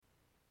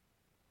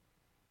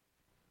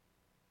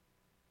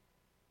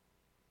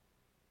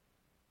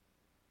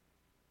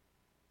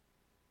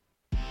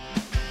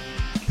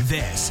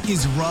This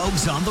is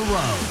Rogues on the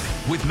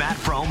Road with Matt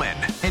Froman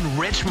and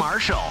Rich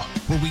Marshall,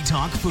 where we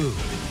talk food,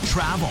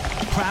 travel,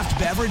 craft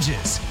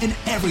beverages, and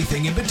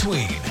everything in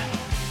between.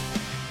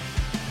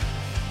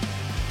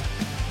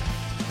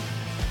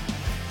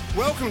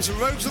 Welcome to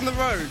Rogues on the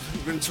Road.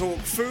 We're going to talk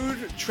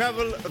food,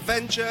 travel,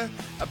 adventure,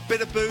 a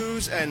bit of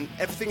booze, and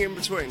everything in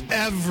between.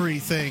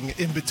 Everything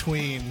in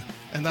between.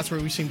 And that's where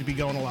we seem to be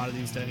going a lot of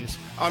these days.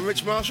 I'm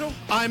Rich Marshall.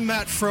 I'm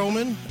Matt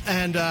Froman,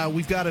 and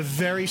we've got a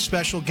very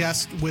special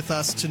guest with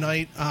us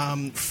tonight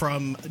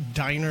from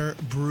Diner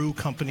Brew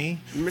Company.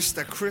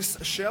 Mr. Chris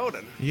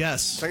Sheldon.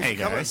 Yes. Thanks Hey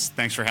for coming. guys,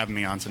 thanks for having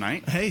me on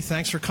tonight. Hey,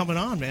 thanks for coming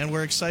on, man.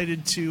 We're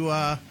excited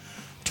to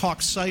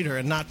talk cider,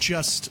 and not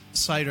just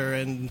cider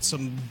and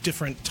some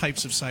different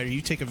types of cider.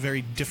 You take a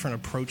very different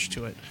approach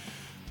to it.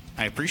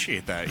 I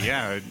appreciate that.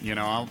 Yeah, you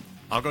know,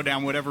 I'll go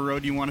down whatever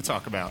road you want to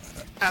talk about.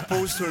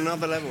 Apples to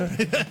another level.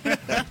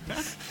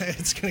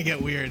 It's going to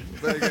get weird.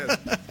 Very good.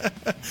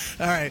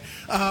 All right.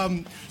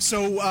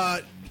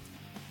 So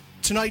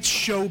tonight's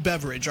show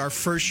beverage, our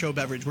first show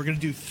beverage, we're going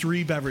to do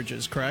 3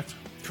 beverages, correct?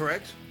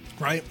 Correct.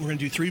 Right. We're going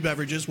to do 3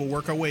 beverages. We'll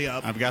work our way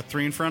up. I've got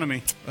 3 in front of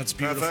me. That's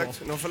beautiful.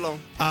 Perfect. Not for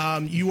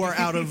long. You are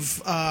out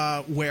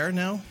of where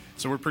now?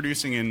 So we're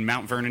producing in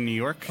Mount Vernon, New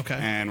York. Okay.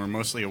 And we're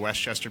mostly a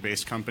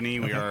Westchester-based company.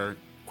 We are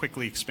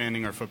quickly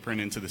expanding our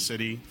footprint into the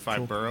city,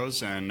 5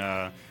 boroughs,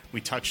 and we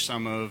touch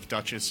some of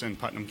Dutchess and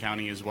Putnam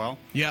County as well.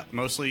 Yeah.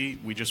 Mostly,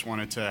 we just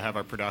wanted to have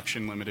our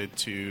production limited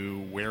to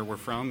where we're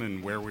from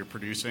and where we're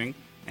producing,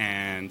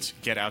 and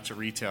get out to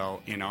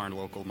retail in our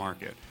local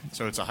market.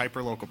 So it's a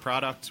hyper-local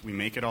product. We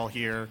make it all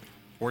here.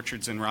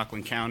 Orchards in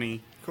Rockland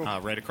County, Cool.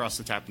 right across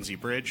the Tappan Zee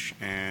Bridge,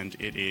 and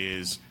it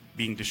is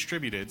being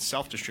distributed,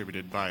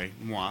 self-distributed by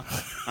moi.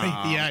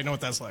 Yeah, I know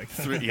what that's like.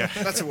 Yeah,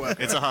 That's a work.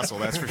 it's a hustle,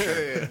 that's for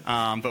sure.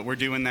 But we're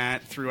doing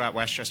that throughout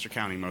Westchester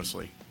County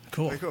mostly.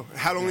 Cool. Very cool.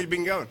 How long have you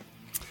been going?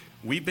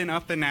 We've been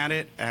up and at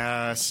it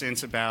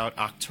since about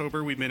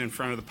October. We've been in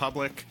front of the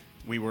public.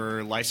 We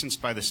were licensed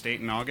by the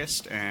state in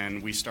August,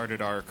 and we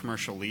started our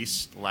commercial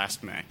lease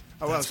last May.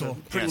 Oh, well, That's so cool.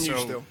 pretty new so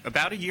still.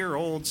 about a year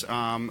old,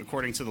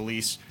 according to the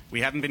lease.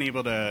 We haven't been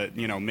able to,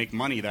 make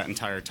money that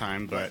entire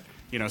time, but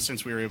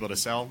since we were able to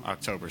sell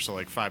October, so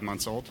like 5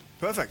 months old.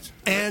 Perfect.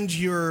 And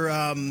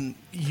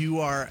you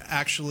are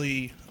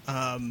actually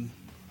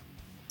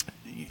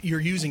you're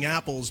using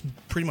apples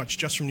pretty much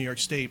just from New York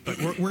State, but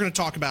we're going to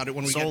talk about it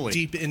when we Solely. get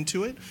deep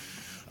into it.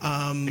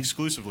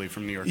 Exclusively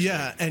from New York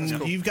Yeah, State. and That's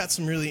cool. you've got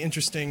some really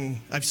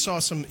interesting. I saw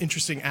some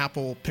interesting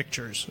apple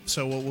pictures,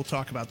 so we'll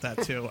talk about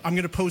that too. I'm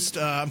going to post.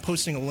 I'm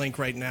posting a link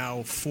right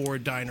now for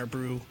Diner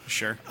Brew.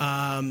 Sure.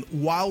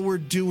 While we're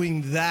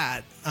doing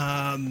that,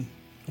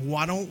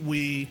 why don't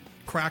we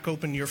crack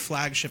open your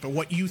flagship and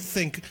what you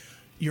think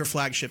your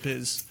flagship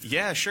is?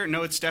 Yeah, sure.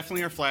 No, it's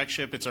definitely our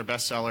flagship. It's our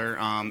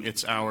bestseller.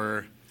 It's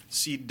our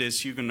Cidre des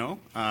Huguenots,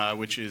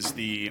 which is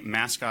the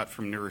mascot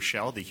from New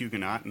Rochelle, the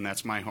Huguenot, and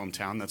that's my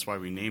hometown. That's why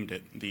we named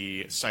it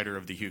the Cider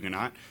of the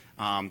Huguenot.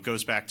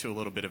 Goes back to a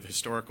little bit of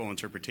historical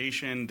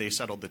interpretation. They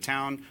settled the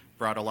town,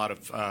 brought a lot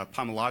of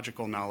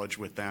pomological knowledge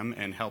with them,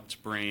 and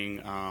helped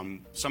bring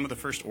some of the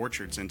first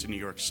orchards into New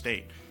York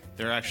State.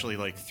 There are actually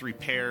like 3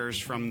 pears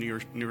from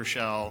New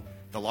Rochelle.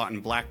 The Lawton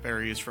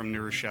Blackberry is from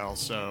New Rochelle.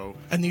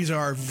 And these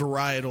are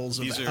varietals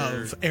These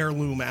are- of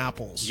heirloom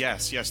apples.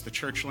 Yes, the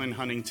Churchland,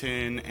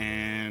 Huntington,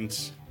 and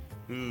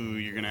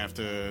you're going to have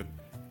to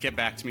get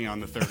back to me on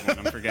the third one.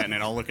 I'm forgetting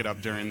it. I'll look it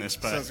up during this.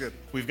 But Sounds good.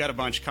 We've got a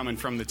bunch coming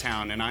from the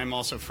town, and I'm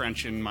also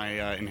French in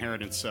my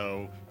inheritance,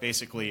 so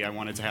basically I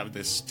wanted to have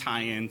this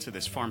tie-in to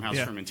this farmhouse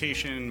Yeah.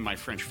 fermentation, my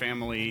French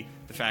family,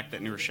 the fact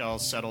that New Rochelle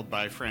is settled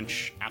by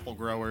French apple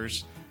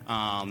growers.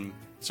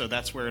 So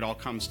that's where it all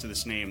comes to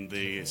this name,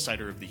 the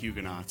Cider of the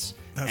Huguenots.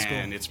 That's cool.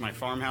 And it's my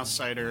farmhouse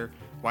cider,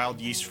 wild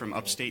yeast from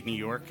upstate New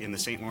York in the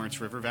St. Lawrence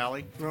River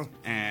Valley. Oh.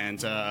 And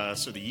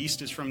so the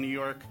yeast is from New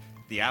York.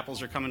 The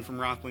apples are coming from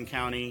Rockland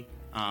County.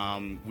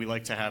 We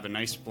like to have a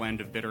nice blend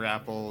of bitter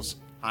apples,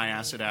 high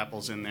acid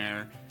apples in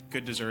there,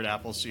 good dessert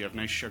apples, so you have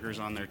nice sugars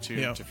on there too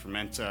Yeah. to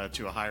ferment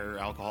to a higher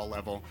alcohol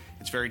level.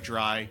 It's very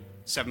dry.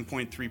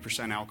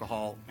 7.3%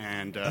 alcohol,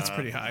 and That's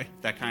pretty high.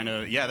 That kind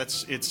of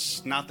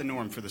it's not the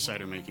norm for the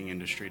cider making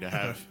industry to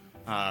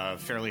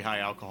have fairly high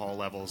alcohol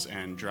levels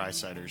and dry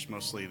ciders.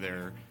 Mostly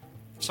they're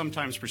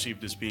sometimes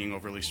perceived as being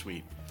overly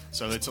sweet,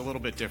 so it's a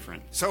little bit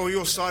different. So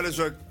your ciders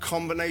are a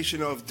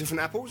combination of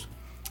different apples?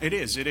 It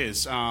is.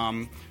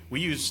 We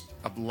use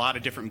a lot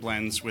of different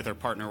blends with our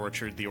partner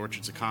orchard, the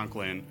Orchards of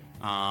Conklin.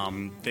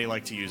 They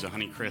like to use a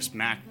Honeycrisp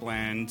Mac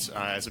blend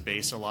as a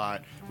base a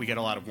lot. We get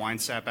a lot of wine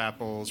sap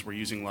apples. We're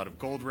using a lot of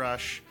Gold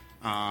Rush.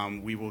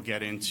 We will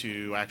get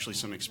into actually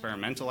some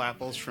experimental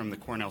apples from the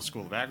Cornell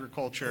School of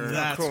Agriculture.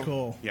 That's Cool.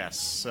 cool. Yes,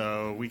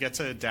 so we get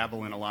to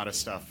dabble in a lot of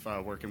stuff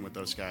working with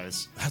those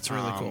guys. That's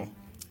really cool.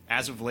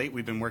 As of late,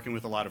 we've been working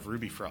with a lot of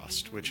Ruby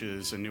Frost, which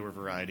is a newer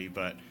variety,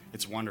 but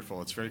it's wonderful.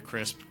 It's very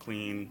crisp,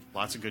 clean,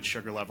 lots of good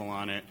sugar level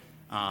on it.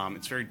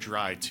 It's very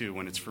dry too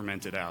when it's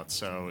fermented out.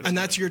 So And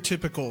that's your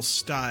typical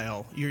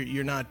style.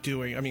 You're not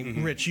doing. I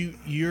mean, Rich,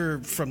 you're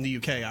from the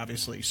UK,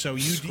 obviously. So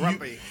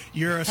Scrumpy.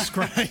 You're a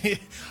scrumpy.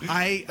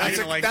 You're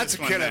gonna like that's this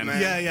a one, killer, then.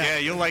 man. Yeah.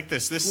 You'll like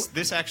this.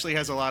 This actually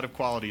has a lot of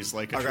qualities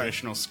like a Okay.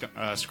 traditional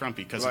scrumpy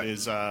because Right. it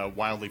is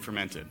wildly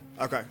fermented.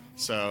 Okay.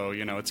 So,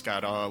 it's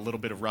got a little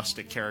bit of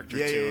rustic character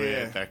Yeah, to yeah, it,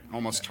 yeah. that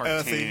almost tart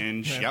Earthy.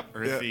 tinge. Yeah. Yep,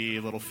 earthy,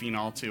 little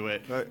phenol to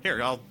it. Right.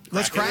 Here,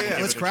 Let's crack and it.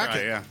 give Let's a crack try,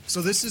 it. Yeah.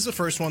 So this is the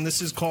first one.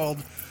 This is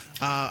called.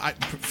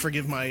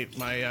 Forgive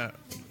my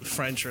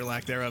French or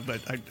lack thereof,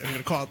 but I'm going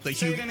to call it the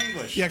Say it in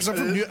English. Yeah, because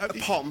I'm from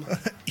Pom.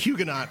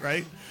 Huguenot,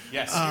 right?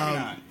 Yes,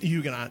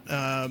 Huguenot.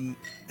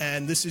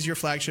 And this is your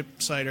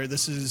flagship cider.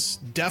 This is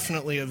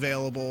definitely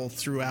available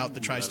throughout the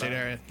tri-state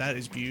area. That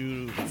is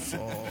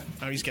beautiful.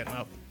 Oh, he's getting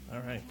up. All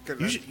right. Good,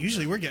 man.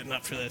 Usually we're getting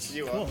up for this.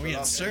 You Cool. are. We're getting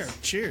Okay.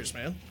 served. Cheers,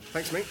 man.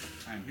 Thanks, mate.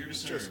 I'm here to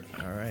serve.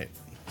 All right.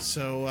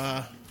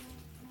 So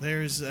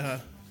there's.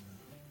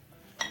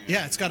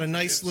 Yeah, it's got a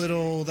nice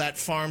little, that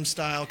farm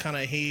style kind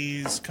of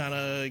haze, kind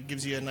of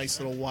gives you a nice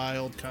little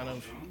wild kind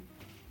of.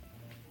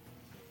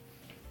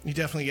 You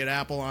definitely get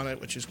apple on it,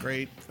 which is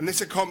great. And this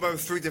is a combo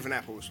of 3 different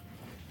apples.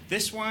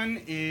 This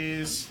one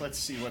is, let's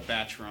see what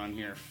batch we're on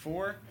here.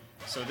 4.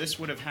 So this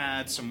would have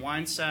had some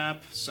wine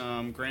sap,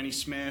 some Granny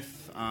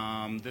Smith.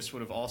 This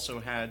would have also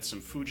had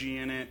some Fuji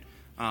in it.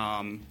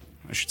 I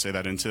should say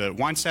that into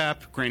wine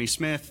sap, Granny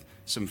Smith,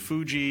 some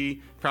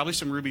Fuji, probably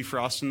some Ruby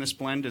Frost in this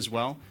blend as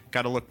well.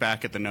 Got to look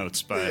back at the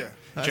notes, but Yeah.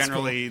 That's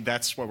generally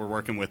that's what we're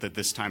working with at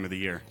this time of the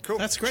year. Cool.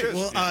 That's great.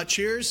 Cheers. Well,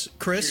 cheers,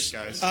 Chris.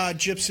 Cheers, guys.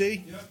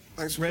 Gypsy.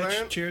 Thanks for Rich,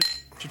 playing. cheers.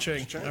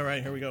 Cha-ching. Cha-ching. All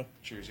right, here we go.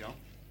 Cheers, y'all.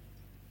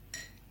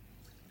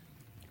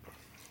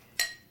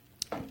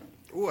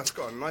 Oh, it's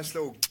got a nice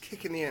little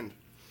kick in the end.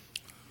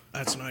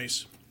 That's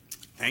nice.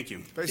 Thank you.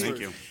 Very Thank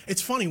smooth. you.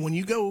 It's funny when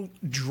you go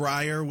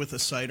drier with a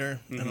cider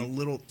and a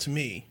little, to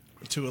me,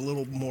 to a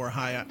little more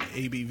high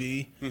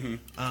ABV.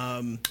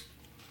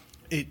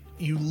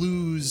 You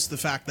lose the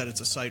fact that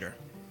it's a cider,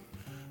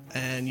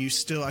 and you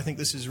still. I think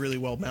this is really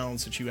well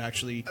balanced. That you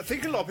actually. I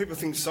think a lot of people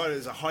think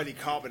ciders are highly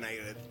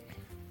carbonated.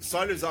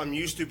 Ciders I'm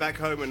used to back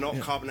home are not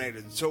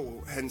carbonated at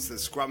all, hence the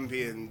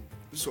scrumpy and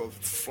sort of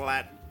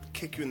flat,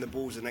 kick you in the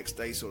balls the next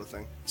day sort of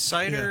thing.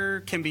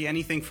 Cider can be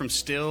anything from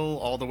still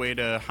all the way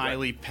to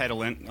highly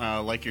petulant,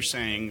 like you're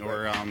saying,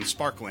 or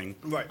sparkling.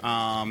 Right.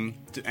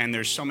 And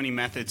there's so many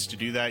methods to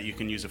do that. You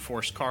can use a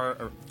forced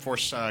counter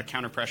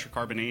pressure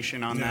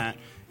carbonation on that.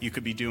 You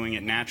could be doing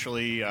it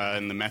naturally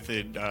in the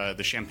method,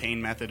 the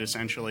champagne method,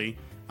 essentially.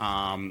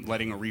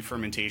 Letting a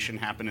re-fermentation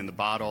happen in the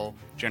bottle.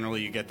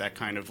 Generally, you get that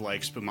kind of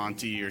like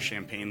spumante or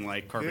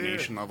champagne-like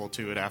carbonation level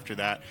to it after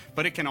that.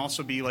 But it can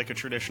also be like a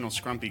traditional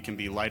scrumpy. It can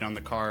be light on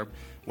the carb,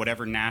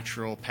 whatever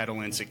natural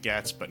petulance it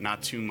gets, but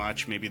not too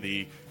much. Maybe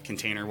the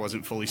container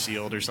wasn't fully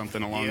sealed or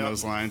something along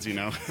those lines,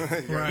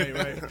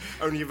 Right.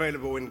 Only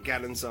available in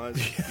gallon size.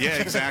 Yeah,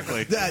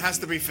 exactly. It has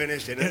to be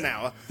finished in an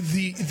hour.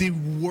 The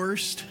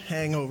worst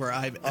hangover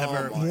I've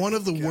ever. my One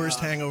of the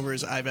worst God.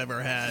 hangovers I've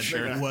ever had It's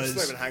not even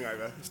was a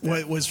hangover. It's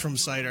was from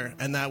cider,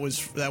 and that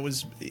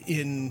was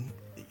in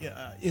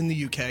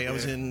the UK. I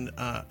was in,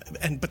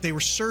 but they were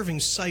serving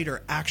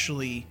cider.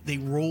 Actually, they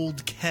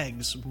rolled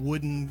kegs,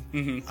 wooden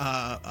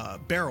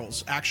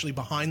barrels, actually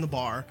behind the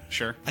bar.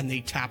 Sure. And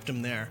they tapped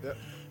them there. Yep.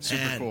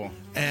 Super cool.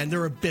 And there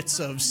were bits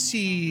of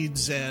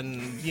seeds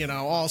and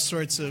all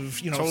sorts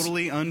of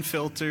Totally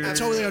unfiltered,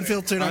 I'm-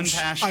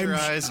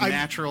 unpasteurized,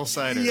 natural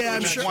cider. Yeah, I'm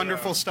which is sure.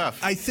 wonderful stuff.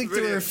 I think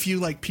there were a Brilliant. few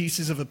like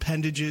pieces of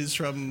appendages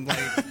from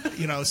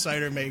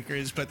cider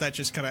makers, but that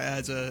just kind of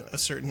adds a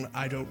certain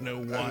I don't know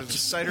what.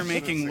 Cider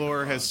making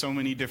lore has so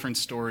many different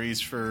stories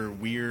for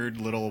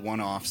weird little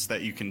one-offs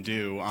that you can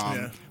do.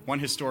 One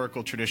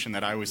historical tradition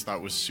that I always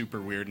thought was super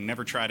weird and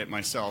never tried it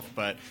myself,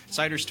 but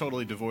cider's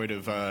totally devoid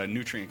of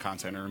nutrient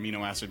content or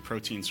amino acid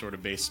protein sort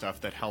of based stuff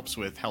that helps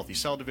with healthy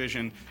cell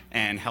division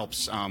and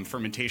helps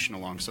fermentation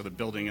along, so the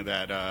building of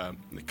that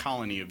the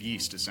colony of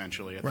yeast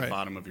essentially at the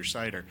bottom of your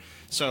cider.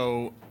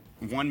 So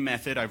one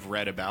method I've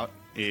read about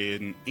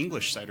in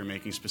English cider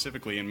making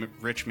specifically, and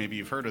Rich, maybe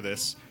you've heard of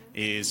this,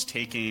 is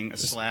taking a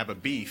slab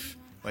of beef,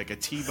 like a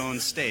T-bone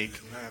steak,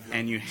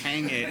 and you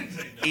hang it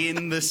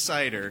in the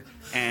cider,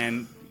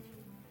 and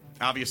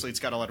obviously it's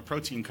got a lot of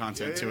protein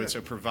content to it, so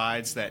it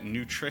provides that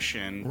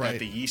nutrition that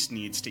the yeast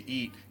needs to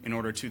eat in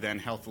order to then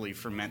healthily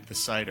ferment the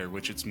cider,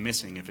 which it's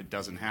missing if it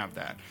doesn't have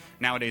that.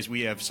 Nowadays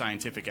we have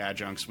scientific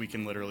adjuncts. We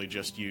can literally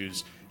just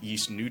use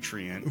yeast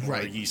nutrient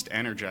or yeast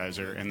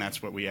energizer, and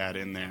that's what we add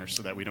in there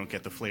so that we don't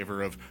get the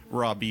flavor of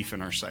raw beef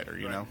in our cider,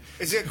 you know?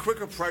 Is it a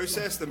quicker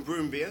process than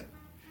brewing beer?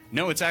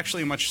 No, it's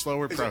actually a much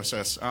slower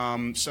process.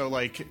 So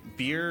like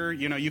beer,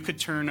 you could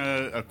turn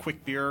a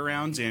quick beer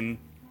around in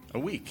a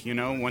week.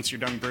 Once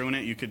you're done brewing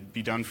it, you could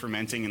be done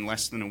fermenting in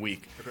less than a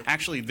week.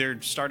 Actually, they're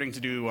starting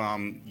to do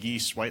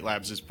yeast. White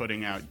Labs is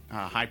putting out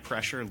high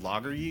pressure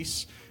lager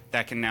yeast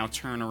that can now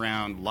turn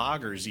around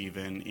lagers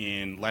even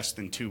in less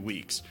than 2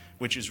 weeks,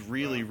 which is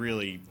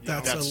really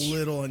That's a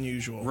little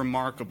unusual.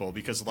 remarkable,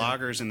 because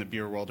lagers in the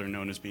beer world are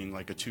known as being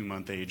like a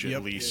 2-month age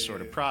at least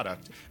sort of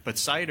product. But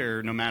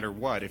cider, no matter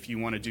what, if you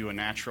want to do a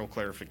natural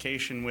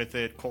clarification with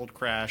it, cold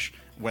crash,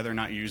 whether or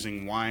not you're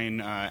using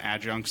wine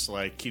adjuncts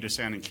like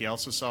Ketosan and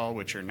Kielcesol,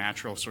 which are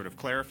natural sort of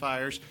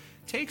clarifiers,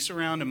 takes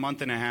around a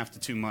month and a half to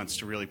 2 months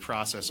to really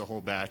process a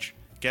whole batch,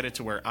 get it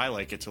to where I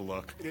like it to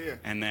look,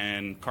 and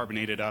then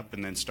carbonate it up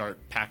and then start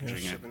packaging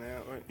it. Shipping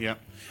out, right? Yeah.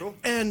 Cool.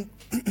 And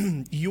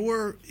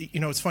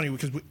it's funny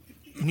because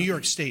New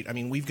York State, I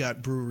mean, we've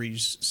got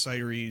breweries,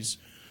 cideries,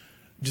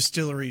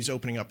 distilleries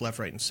opening up left,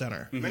 right, and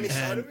center. Many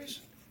cideries?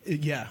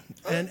 Yeah,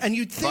 and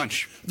you'd think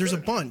Bunch. there's a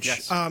bunch.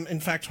 Yes. In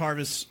fact,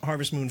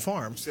 Harvest Moon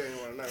Farm.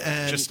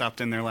 Just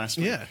stopped in there last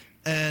week. Yeah,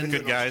 and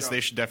Good guys, they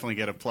should definitely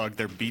get a plug.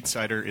 Their beet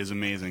cider is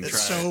amazing. Try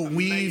so it.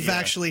 we've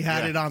actually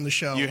had it on the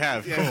show. You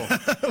have,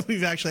 cool.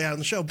 We've actually had it on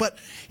the show. But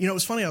it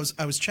was funny.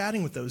 I was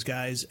chatting with those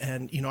guys,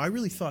 and I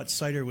really thought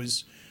cider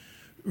was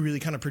really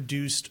kind of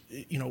produced,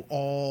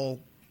 all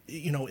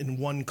in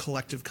one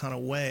collective kind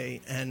of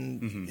way.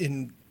 And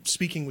in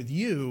speaking with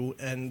you,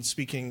 and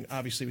speaking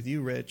obviously with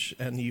you, Rich,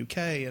 and the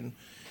UK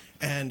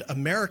and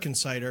American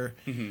cider,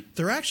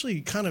 they're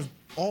actually kind of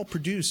all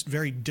produced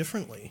very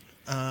differently.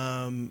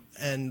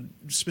 And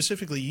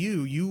specifically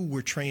you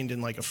were trained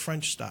in like a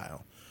French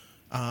style,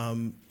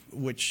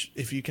 which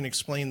if you can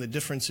explain the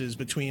differences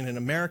between an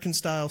American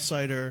style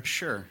cider,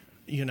 Sure.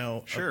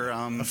 Sure,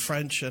 a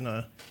French and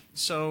a...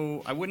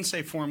 So I wouldn't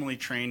say formally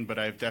trained, but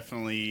I've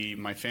definitely,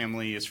 my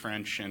family is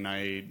French, and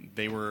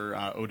they were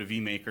eau de vie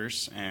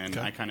makers, and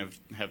I kind of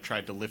have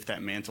tried to lift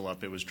that mantle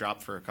up. It was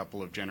dropped for a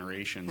couple of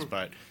generations,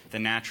 but the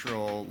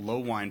natural low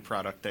wine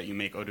product that you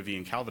make eau de vie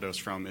and Calvados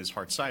from is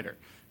hard cider.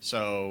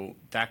 So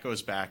that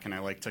goes back, and I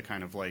like to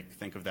kind of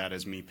think of that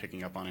as me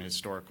picking up on a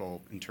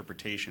historical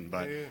interpretation.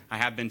 But I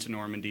have been to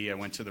Normandy. I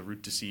went to the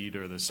Route de Cide,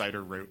 or the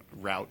cider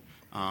route,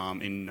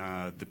 in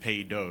the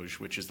Pays d'Auge,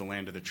 which is the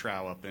land of the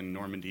trout up in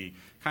Normandy,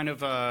 kind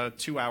of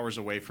 2 hours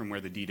away from where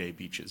the D-Day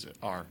beaches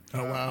are.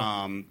 Oh,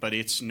 wow. But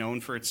it's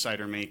known for its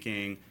cider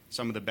making.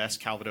 Some of the best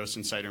Calvados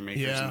and cider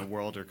makers in the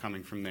world are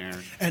coming from there.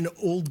 And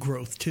old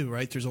growth, too,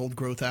 right? There's old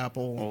growth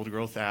apple. Old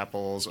growth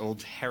apples,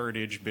 old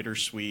heritage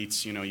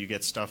bittersweets. You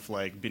get stuff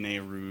like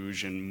Binet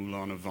Rouge and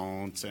Moulin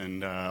Avant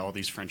and all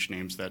these French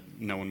names that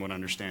no one would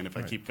understand if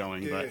I keep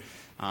going. But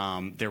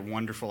they're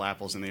wonderful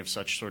apples, and they have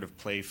such sort of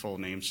playful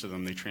names to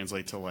them. They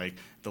translate to like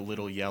the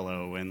little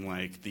yellow and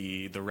like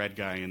the red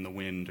guy in the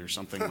wind or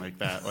something like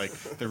that. Like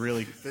they're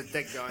really the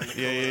dead guy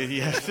in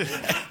the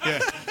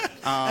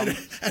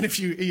And if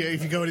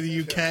you go to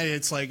the UK,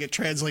 it's like it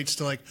translates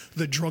to like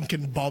the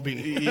drunken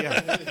Bobby.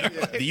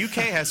 The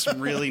UK has some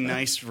really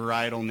nice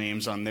varietal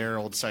names on their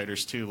old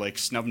ciders too. Like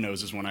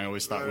Snubnose is one I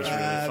always thought was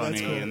really funny,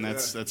 that's cool. and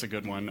that's a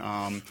good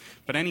one.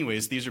 But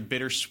anyways, these are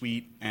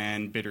bittersweet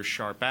and bitter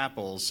sharp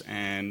apples,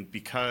 and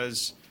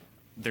because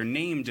their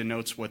name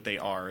denotes what they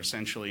are,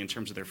 essentially, in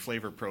terms of their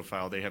flavor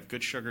profile. They have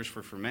good sugars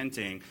for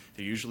fermenting.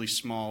 They're usually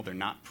small. They're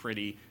not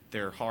pretty.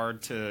 They're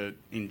hard to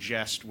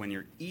ingest when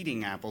you're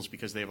eating apples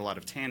because they have a lot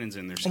of tannins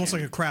in their skin. Almost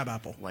like a crab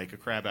apple. Like a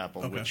crab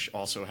apple, Okay. which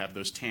also have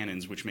those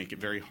tannins, which make it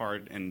very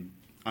hard and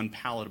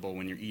unpalatable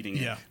when you're eating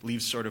it. Yeah.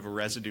 Leaves sort of a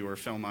residue or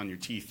film on your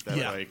teeth that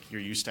like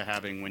you're used to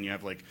having when you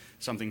have like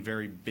something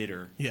very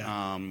bitter.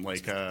 Yeah.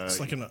 It's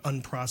like an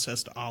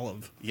unprocessed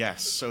olive.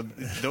 Yes. So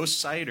those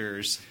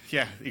ciders,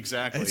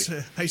 exactly.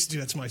 I used to do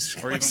that to my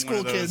Or even school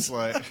one of those, kids.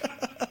 like,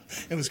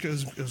 It was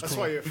That's cool.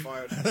 why you're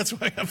fired. That's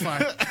why I'm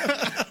fine.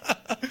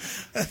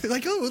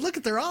 Like, oh, look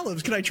at their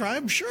olives. Can I try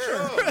them? Sure.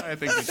 I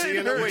think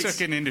you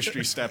took an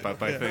industry step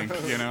up, I think,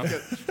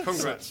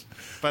 Congrats.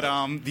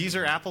 But these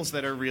are apples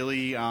that are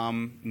really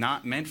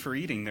not meant for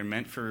eating.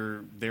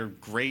 They're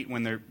great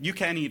when you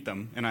can eat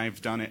them, and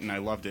I've done it and I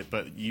loved it,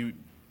 but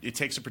it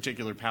takes a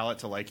particular palate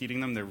to like eating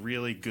them. They're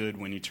really good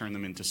when you turn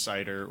them into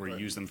cider or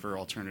use them for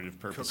alternative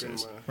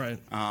purposes. Right.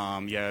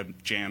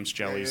 Jams,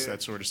 jellies,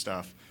 that sort of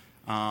stuff.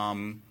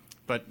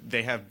 But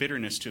they have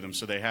bitterness to them,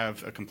 so they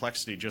have a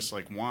complexity just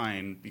like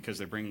wine because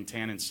they're bringing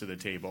tannins to the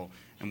table.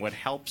 And what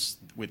helps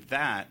with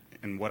that,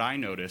 and what I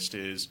noticed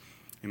is,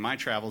 in my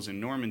travels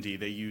in Normandy,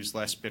 they use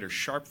less bitter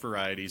sharp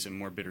varieties and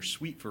more bitter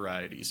sweet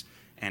varieties.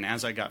 And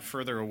as I got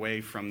further away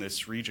from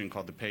this region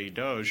called the Pays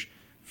d'Auge,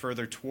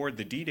 further toward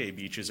the D-Day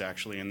beaches,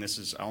 actually, and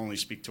I'll only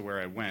speak to where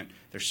I went.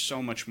 There's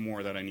so much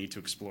more that I need to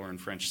explore in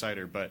French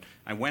cider, but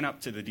I went up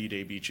to the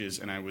D-Day beaches,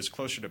 and I was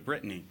closer to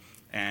Brittany,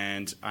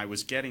 and I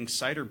was getting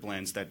cider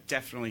blends that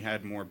definitely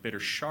had more bitter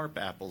sharp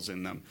apples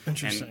in them.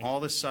 Interesting. And all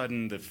of a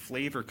sudden, the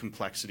flavor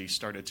complexity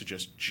started to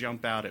just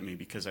jump out at me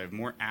because I have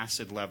more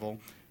acid level.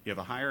 You have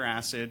a higher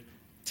acid,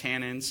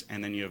 tannins,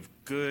 and then you have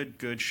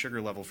good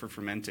sugar level for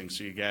fermenting,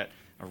 so you get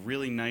a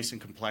really nice and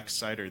complex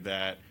cider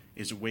that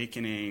is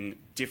awakening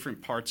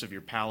different parts of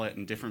your palate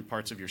and different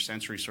parts of your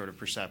sensory sort of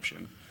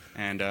perception.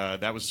 And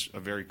that was a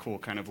very cool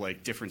kind of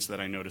like difference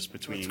that I noticed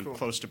between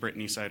close to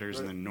Brittany ciders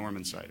and then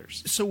Norman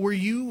ciders.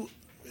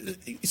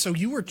 So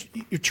you're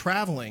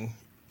traveling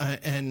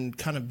and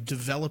kind of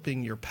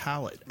developing your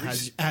palate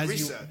as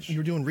Research. you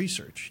were doing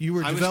research. You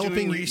were I was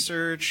developing doing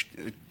research,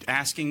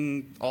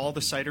 asking all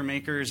the cider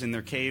makers in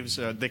their caves.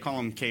 They call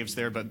them caves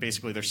there, but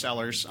basically they're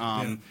cellars.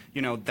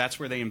 You know, that's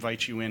where they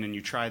invite you in and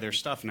you try their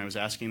stuff. And I was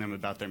asking them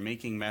about their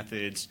making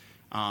methods.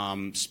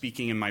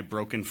 Speaking in my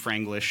broken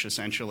Franglish,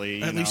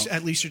 essentially.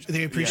 At least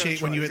they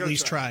appreciate when you at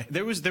least try.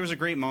 There was a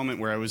great moment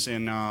where I was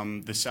in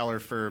the cellar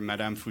for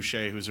Madame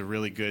Fouché, who's a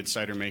really good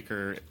cider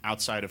maker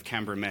outside of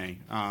Cambrai,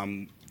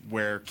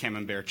 where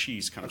Camembert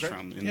cheese comes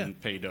from in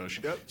Pays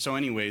d'Auge. Yep. So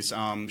anyways,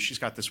 she's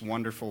got this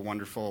wonderful,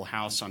 wonderful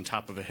house on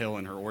top of a hill,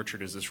 and her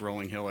orchard is this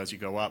rolling hill as you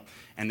go up.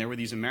 And there were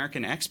these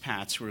American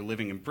expats who were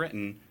living in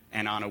Britain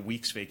and on a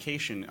week's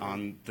vacation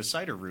on the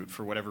cider route.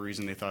 For whatever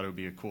reason, they thought it would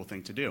be a cool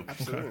thing to do.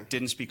 Absolutely.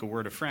 Didn't speak a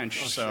word of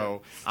French,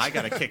 so I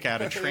got a kick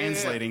out of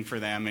translating for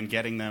them and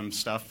getting them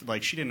stuff.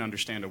 Like, she didn't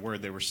understand a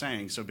word they were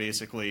saying, so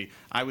basically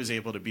I was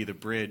able to be the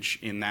bridge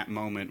in that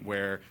moment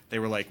where they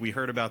were like, we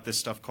heard about this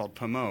stuff called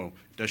Pommeau.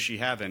 Does she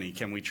have any?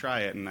 Can we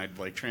try it? And I'd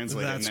like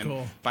translate That's it. And then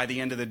cool. by the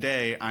end of the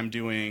day, I'm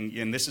doing,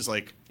 and this is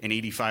like an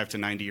 85 to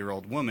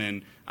 90-year-old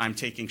woman, I'm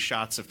taking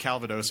shots of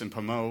Calvados and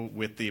Pommeau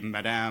with the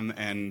madame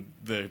and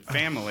the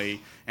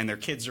family, and their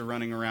kids are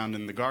running around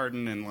in the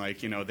garden, and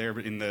like, you know, they're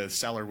in the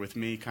cellar with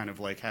me, kind of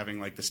like having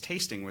like this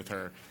tasting with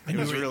her. It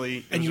was a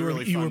really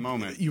fun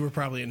moment. You were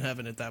probably in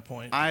heaven at that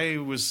point. I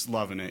was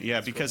loving it, yeah,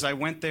 because I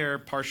went there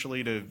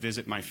partially to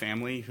visit my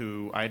family,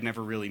 who I had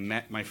never really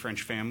met my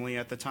French family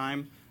at the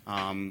time.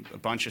 A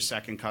bunch of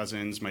second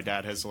cousins. My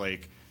dad has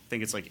like, I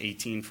think it's like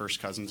 18 first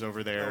cousins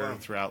over there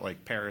throughout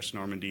like Paris,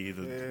 Normandy,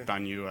 the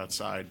Banlieue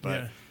outside.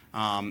 But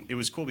it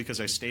was cool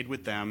because I stayed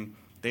with them.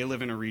 They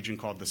live in a region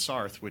called the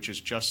Sarthe, which is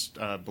just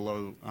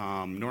below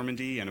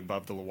Normandy and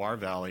above the Loire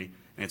Valley.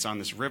 And it's on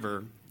this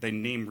river. They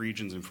name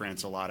regions in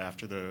France a lot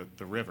after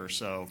the river.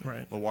 So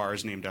Loire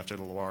is named after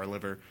the Loire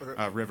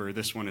river.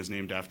 This one is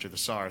named after the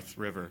Sarthe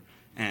River.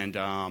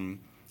 And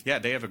yeah,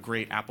 they have a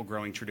great apple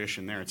growing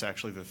tradition there. It's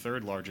actually the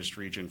third largest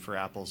region for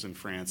apples in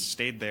France.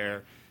 Stayed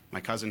there. My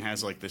cousin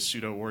has like this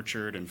pseudo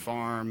orchard and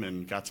farm,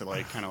 and got to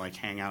like kind of like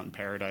hang out in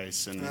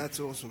paradise. And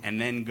that's awesome.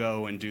 And then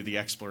go and do the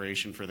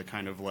exploration for the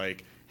kind of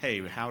like,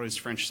 hey, how is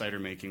French cider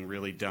making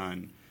really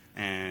done?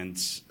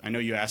 And I know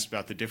you asked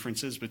about the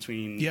differences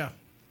between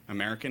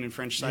American and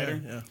French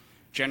cider. Yeah.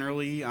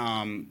 Generally,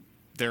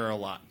 there are a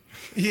lot.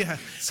 Yeah.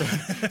 So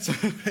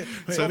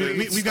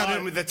we got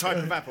it with the type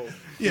of apple.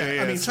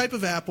 Yeah, I mean, type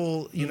of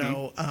apple. You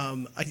know,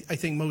 I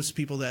think most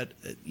people that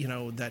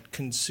that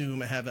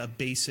consume have a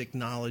basic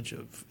knowledge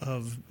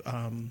of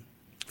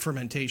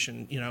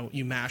fermentation. You know,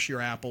 you mash your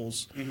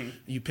apples,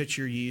 you pitch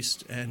your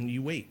yeast, and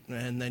you wait,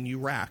 and then you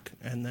rack,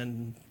 and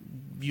then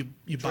you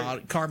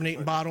carbonate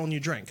and bottle, and you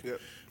drink. Yep.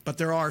 But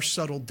there are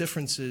subtle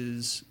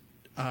differences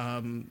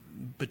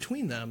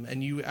between them,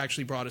 and you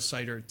actually brought a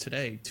cider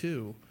today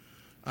too.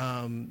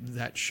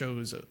 That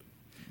shows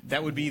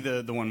that would be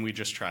the one we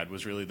just tried,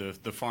 was really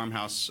the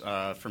farmhouse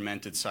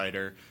fermented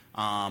cider.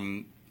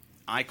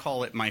 I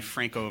call it my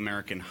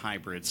Franco-American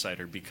hybrid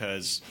cider,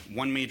 because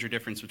one major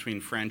difference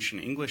between French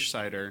and English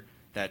cider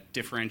that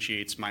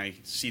differentiates my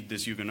Cidre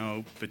des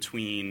Huguenots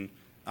between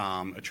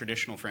a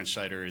traditional French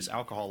cider is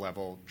alcohol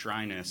level,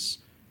 dryness,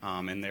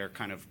 and their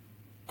kind of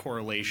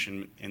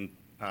correlation in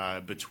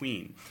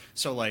between.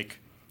 So like,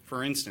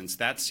 for instance,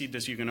 that Cidre des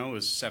Huguenots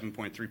is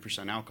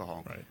 7.3%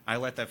 alcohol. Right. I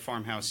let that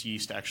farmhouse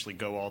yeast actually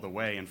go all the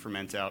way and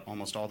ferment out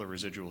almost all the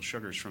residual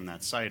sugars from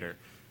that cider.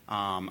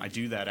 I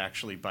do that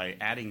actually by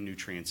adding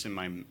nutrients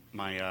in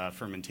my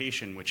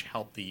fermentation, which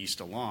help the yeast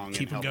along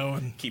Keep and them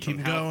help going. keep Keep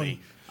them them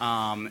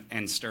healthy.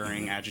 And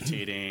stirring,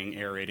 agitating,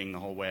 aerating the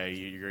whole way,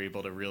 you're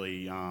able to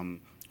really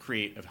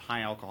create a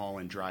high alcohol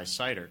and dry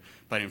cider.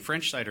 But in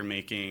French cider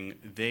making,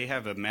 they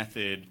have a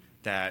method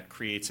that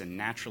creates a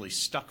naturally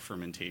stuck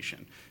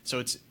fermentation. So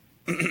it's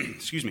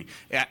excuse me,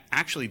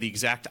 actually the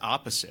exact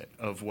opposite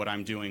of what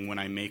I'm doing when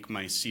I make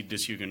my Cidre des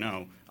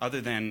Huguenots,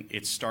 other than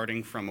it's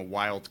starting from a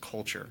wild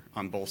culture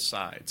on both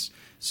sides.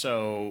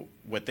 So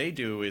what they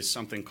do is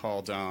something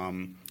called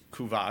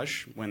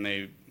couvage. When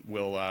they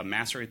will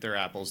macerate their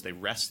apples, they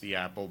rest the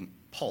apple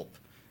pulp.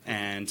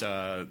 And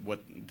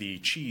what the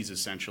cheese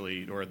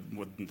essentially, or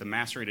what the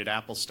macerated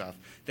apple stuff,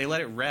 they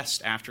let it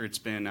rest after it's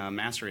been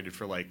macerated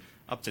for like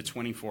up to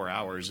 24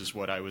 hours is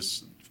what I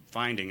was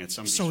finding at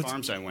some of these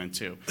farms I went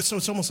to. So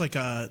it's almost like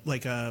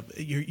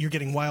you're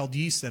getting wild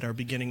yeast that are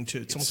beginning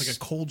to. It's almost like a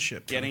cold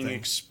ship. Getting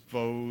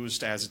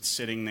exposed as it's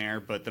sitting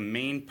there, but the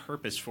main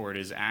purpose for it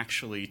is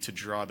actually to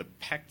draw the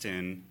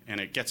pectin,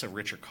 and it gets a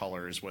richer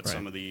color, is what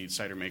some of the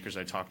cider makers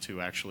I talked to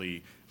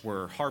actually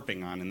were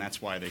harping on, and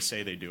that's why they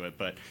say they do it.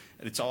 But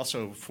it's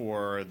also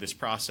for this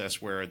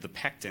process where the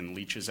pectin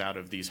leaches out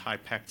of these high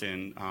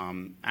pectin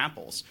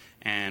apples,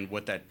 and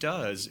what that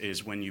does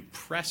is when you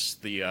press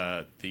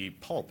the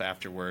pulp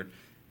afterward,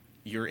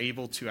 you're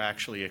able to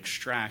actually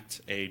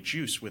extract a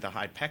juice with a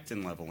high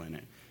pectin level in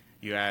it.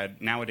 You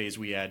add, nowadays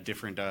we add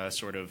different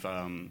sort of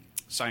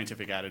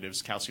scientific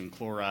additives, calcium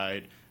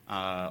chloride,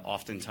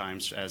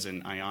 oftentimes as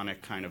an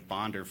ionic kind of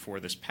bonder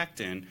for this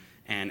pectin,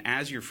 and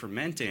as you're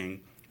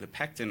fermenting, the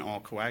pectin all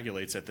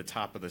coagulates at the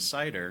top of the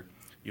cider.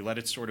 You let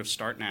it sort of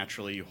start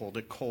naturally. You hold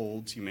it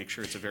cold. You make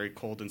sure it's a very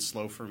cold and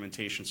slow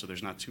fermentation so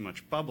there's not too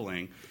much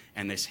bubbling.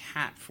 And this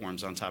hat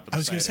forms on top of the cider. I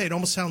was going to say, it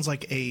almost sounds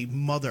like a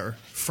mother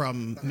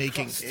from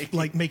making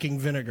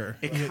vinegar.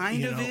 It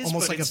kind of is.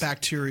 Almost but like a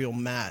bacterial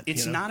mat.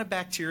 It's not a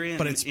bacteria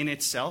but in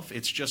itself.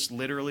 It's just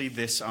literally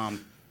this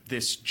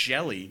this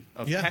jelly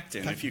of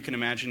pectin. If you can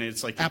imagine it,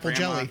 it's like your apple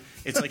grandma, jelly.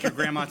 It's like your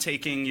grandma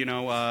taking,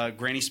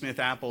 Granny Smith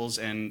apples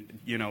and,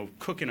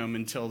 cooking them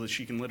until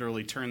she can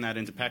literally turn that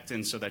into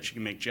pectin so that she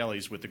can make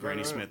jellies with the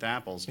Granny Smith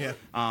apples. Yeah.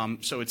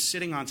 So it's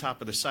sitting on top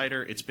of the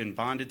cider. It's been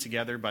bonded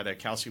together by that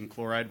calcium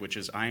chloride, which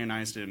is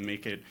ionized to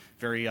make it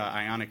very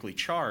ionically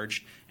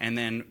charged. And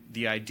then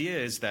the idea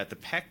is that the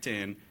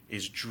pectin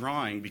is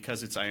drawing,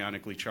 because it's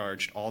ionically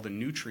charged, all the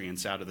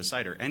nutrients out of the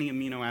cider. Any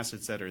amino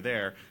acids that are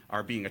there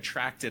are being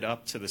attracted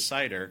up to the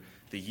cider.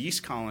 The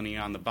yeast colony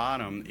on the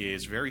bottom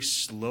is very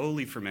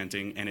slowly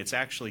fermenting, and it's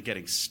actually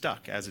getting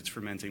stuck as it's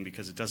fermenting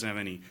because it doesn't have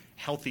any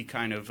healthy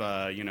kind of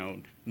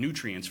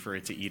nutrients for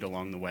it to eat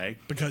along the way.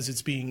 Because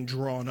it's being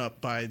drawn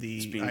up by the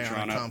It's being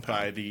drawn up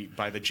by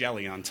the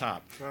jelly on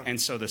top. And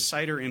so the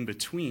cider in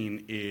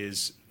between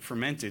is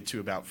fermented to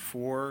about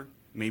 4,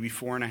 maybe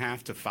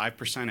 4.5 to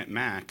 5% at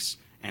max,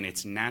 and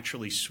it's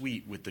naturally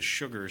sweet with the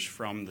sugars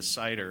from the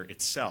cider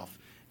itself.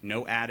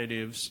 No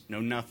additives, no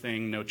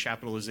nothing, no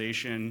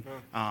chaptalization.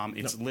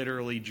 It's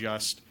literally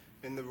just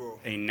in the raw.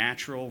 a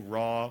natural,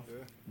 raw,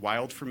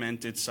 wild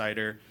fermented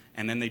cider.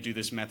 And then they do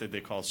this method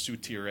they call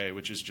soutiré,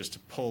 which is just to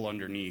pull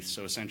underneath.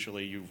 So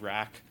essentially you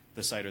rack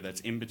the cider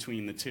that's in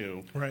between the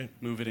two, Right.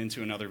 move it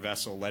into another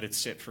vessel, let it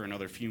sit for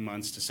another few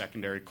months to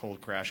secondary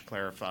cold crash,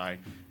 clarify.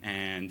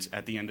 And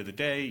at the end of the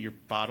day, you're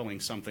bottling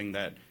something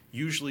that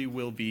usually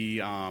will be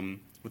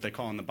what they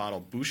call in the bottle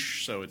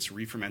bouche, so it's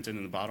re-fermented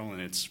in the bottle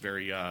and it's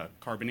very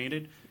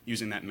carbonated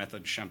using that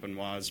method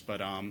champenoise.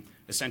 But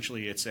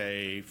essentially it's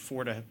a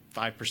 4 to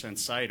 5%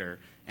 cider,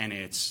 and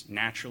it's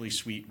naturally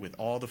sweet with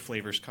all the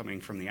flavors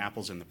coming from the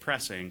apples in the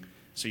pressing,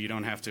 so you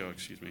don't have to,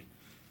 excuse me,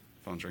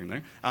 phone's ringing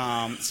there,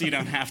 so you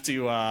don't have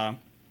to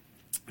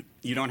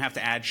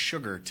add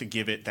sugar to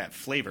give it that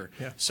flavor.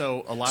 Yeah.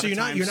 So a lot of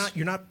times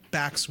you're not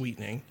back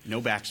sweetening. no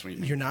back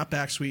sweetening. You're not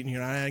back sweetening.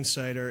 You're not adding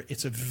cider.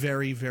 It's a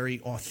very, very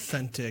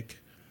authentic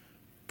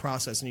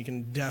process, and you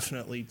can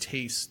definitely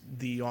taste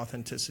the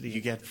authenticity.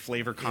 You get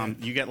flavor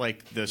you get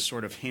like the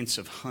sort of hints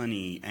of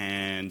honey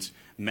and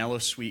mellow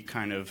sweet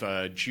kind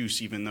of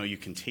juice, even though you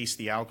can taste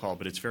the alcohol,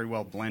 but it's very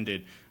well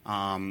blended.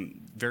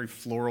 Very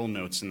floral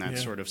notes in that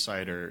sort of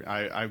cider.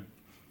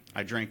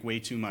 I drank way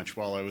too much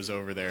while I was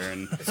over there,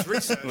 and It's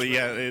research. well,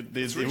 yeah, it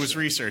was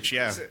research.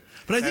 Yeah,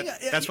 But I think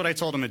that's what I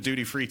told him at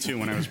duty free too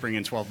when I was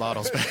bringing 12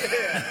 bottles back.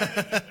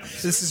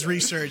 this is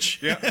research.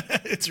 Yeah.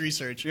 It's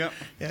research. Yeah.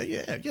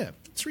 Yeah.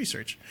 It's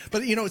research.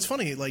 But it's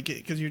funny, like,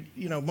 because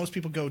most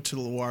people go to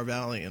the Loire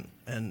Valley,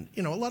 and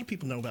a lot of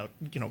people know about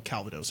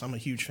Calvados. I'm a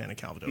huge fan of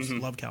Calvados.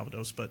 Love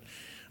Calvados, but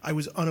I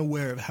was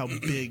unaware of how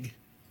big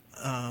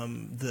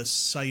the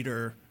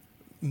cider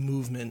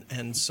movement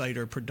and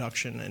cider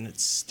production, and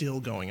it's still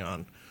going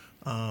on.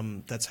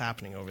 That's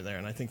happening over there,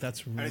 and I think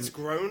that's And it's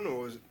grown,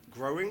 or is it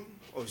growing,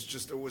 or it's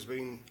just always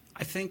been.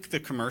 I think the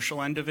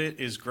commercial end of it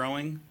is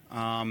growing,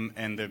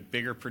 and the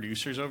bigger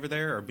producers over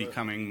there are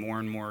becoming more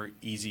and more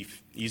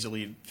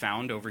easily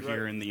found over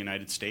here in the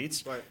United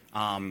States.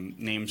 Right.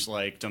 Names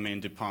like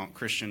Domaine Dupont,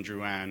 Christian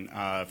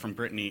Drouin, from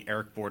Brittany,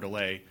 Eric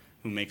Bordelais,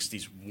 who makes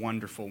these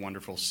wonderful,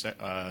 wonderful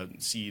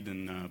seed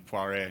and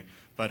poiré,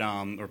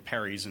 or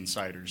Perry's and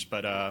ciders.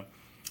 But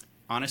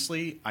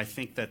honestly, I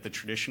think that the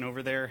tradition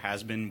over there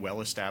has been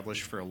well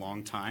established for a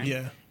long time.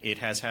 Yeah. It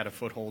has had a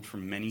foothold for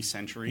many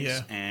centuries,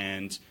 Yeah.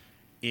 and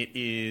it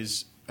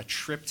is a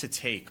trip to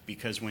take,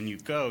 because when you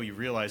go, you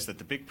realize that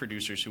the big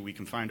producers who we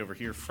can find over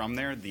here from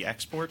there, the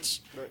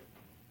exports, Right.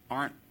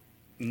 aren't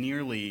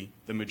nearly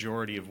the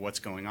majority of what's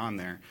going on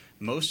there.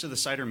 Most of the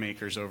cider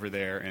makers over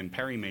there and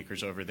perry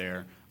makers over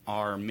there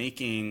are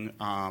making,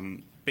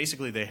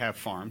 basically they have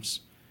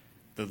farms.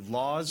 The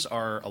laws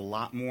are a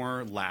lot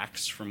more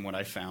lax from what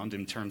I found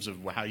in terms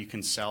of how you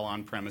can sell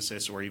on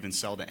premises or even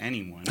sell to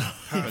anyone,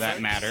 for that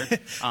matter.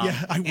 And As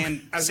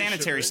it should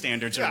sanitary be.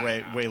 standards are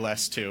way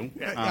less too.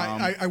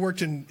 I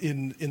worked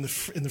in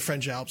the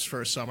French Alps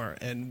for a summer,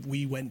 and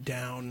we went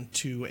down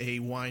to a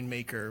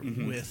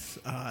winemaker with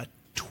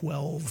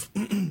 12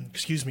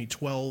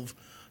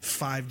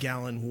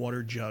 5-gallon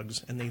water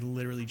jugs, and they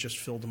literally just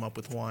filled them up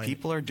with wine.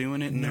 People are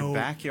doing it in their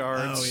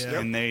backyards, Oh, yeah.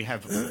 and they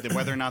have,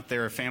 whether or not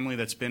they're a family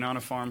that's been on a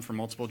farm for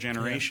multiple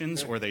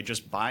generations, or they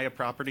just buy a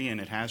property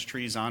and it has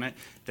trees on it,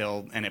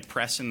 and it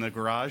press in the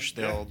garage,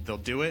 they'll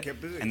do it,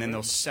 Get busy, and then yeah.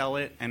 they'll sell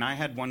it. And I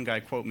had one guy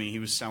quote me, he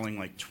was selling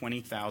like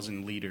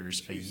 20,000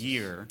 liters a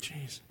year.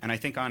 Jeez. And I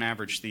think on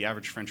average, the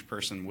average French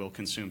person will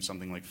consume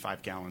something like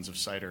 5 gallons of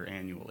cider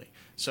annually.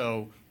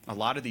 So a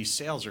lot of these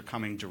sales are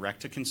coming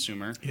direct to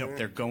consumer. Yep.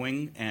 They're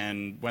going,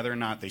 and whether or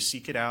not they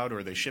seek it out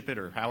or they ship it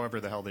or however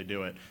the hell they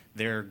do it,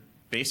 they're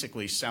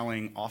basically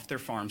selling off their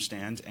farm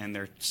stand, and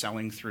they're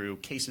selling through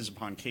cases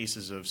upon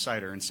cases of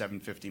cider in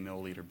 750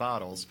 milliliter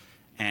bottles.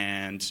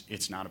 and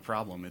it's not a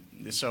problem.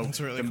 So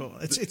That's really cool.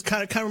 It's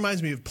kind of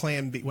reminds me of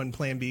Plan B, when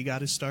Plan B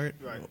got his start.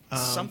 Right.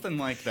 Something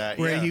like that,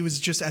 Where yeah. he was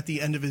just at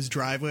the end of his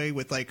driveway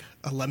with like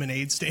a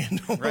lemonade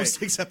stand almost,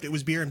 Right. except it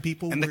was beer and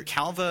people. And were, the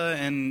Calva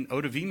and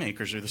Eau de Vie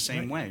makers are the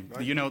same way.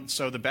 Right. You know,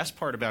 so the best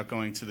part about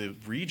going to the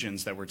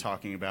regions that we're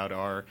talking about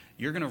are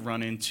you're going to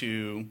run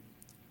into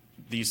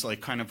these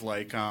like kind of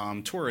like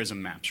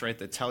tourism maps, right,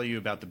 that tell you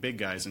about the big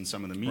guys and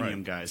some of the medium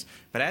Right. guys.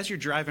 But as you're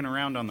driving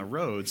around on the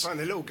roads, Find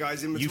the little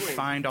guys in you between.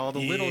 find all the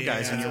little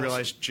guys, and you Yeah.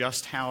 realize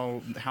just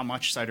how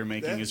much cider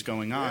making Yeah. is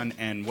going on, Yeah.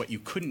 and what you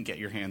couldn't get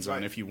your hands on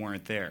Right. if you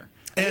weren't there.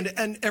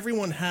 and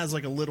everyone has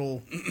like a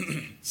little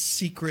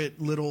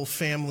secret little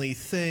family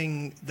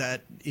thing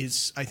that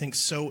is, I think,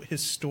 so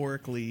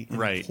historically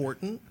Right.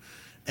 important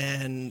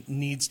and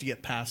needs to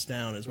get passed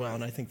down as well.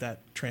 And I think that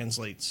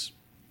translates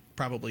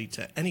probably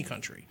to any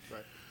country.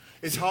 Right.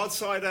 Is hard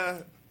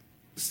cider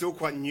still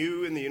quite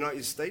new in the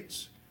United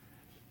States?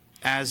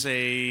 As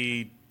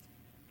a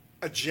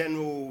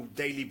General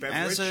daily beverage?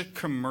 As a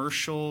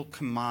commercial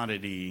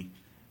commodity,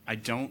 I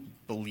don't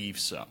believe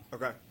so.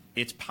 Okay.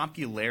 Its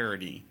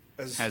popularity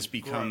has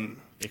become grown.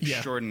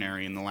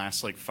 extraordinary in the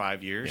last like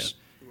 5 years.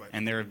 Yeah. Right.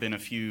 And there have been a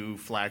few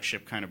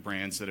flagship kind of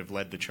brands that have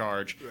led the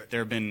charge. Right.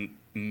 There have been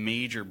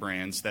major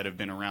brands that have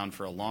been around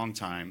for a long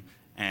time,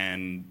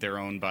 and they're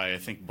owned by, I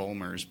think,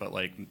 Bulmers, but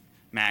like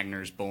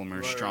Magners,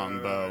 Bulmers, Right,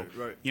 Strongbow.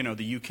 right. You know,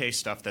 the UK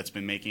stuff that's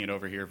been making it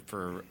over here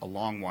for a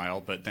long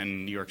while. But then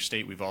in New York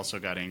State, we've also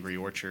got Angry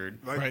Orchard,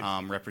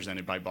 Right.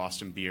 represented by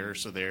Boston Beer.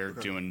 So they're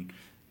doing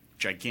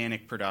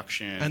gigantic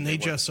production. And they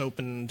work just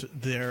opened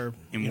their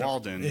In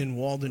Walden. in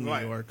Walden,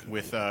 Right. New York.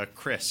 with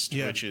Christ,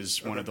 Yeah. which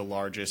is one of the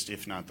largest,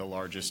 if not the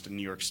largest,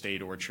 New York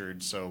State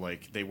orchard. So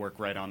like they work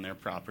right on their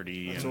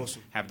property and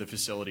awesome. have the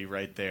facility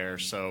right there.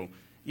 So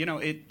you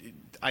know,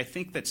 I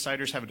think that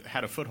ciders have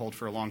had a foothold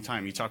for a long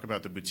time. You talk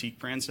about the boutique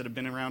brands that have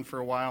been around for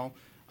a while.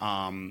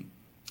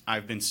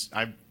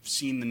 I've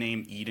seen the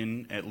name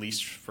Eden at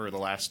least for the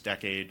last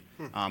decade,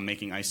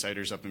 making ice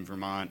ciders up in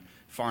Vermont.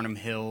 Farnham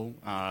Hill,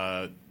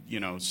 you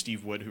know,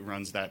 Steve Wood, who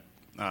runs that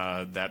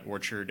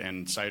orchard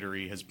and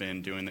cidery, has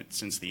been doing it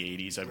since the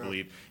 80s, I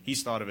believe.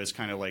 He's thought of as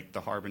kind of like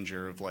the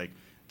harbinger of like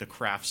the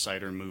craft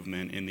cider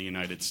movement in the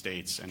United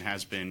States, and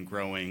has been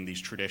growing these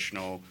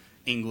traditional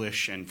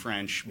English and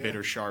French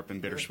bitter sharp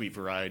and bittersweet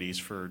varieties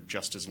for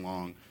just as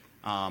long.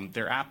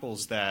 They're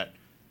apples that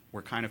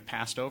were kind of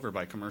passed over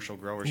by commercial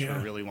growers for a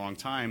Yeah. really long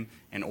time,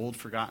 and old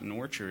forgotten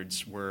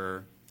orchards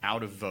were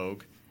out of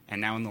vogue, and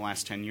now in the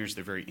last 10 years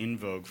they're very in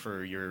vogue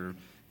for your,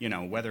 you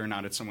know, whether or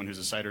not it's someone who's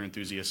a cider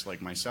enthusiast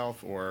like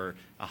myself, or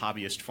a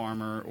hobbyist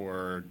farmer,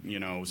 or, you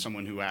know,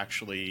 someone who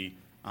actually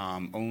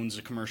owns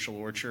a commercial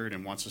orchard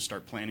and wants to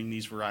start planting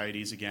these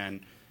varieties again.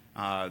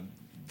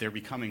 They're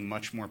becoming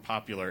much more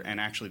popular, and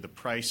actually the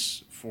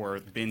price for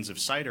bins of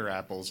cider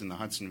apples in the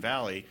Hudson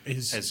Valley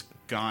has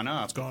gone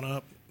up. It's gone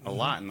up. A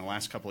lot in the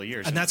last couple of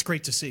years. And that's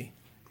great to see.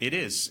 It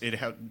is.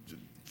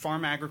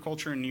 Farm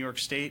agriculture in New York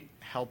State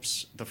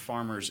helps the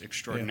farmers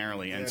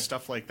extraordinarily, and Yeah.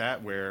 stuff like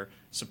that where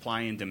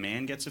supply and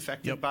demand gets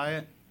affected Yep. by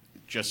it.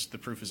 Just the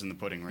proof is in the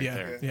pudding right Yeah.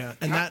 there. Yeah.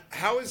 And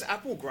How is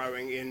apple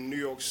growing in New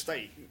York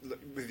State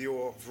with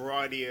your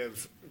variety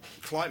of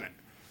climate?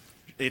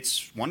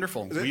 It's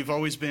wonderful. Is it? We've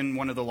always been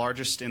one of the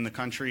largest in the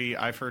country.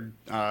 I've heard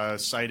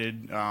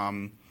cited.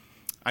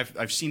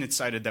 I've seen it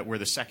cited that we're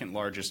the second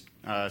largest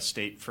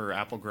state for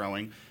apple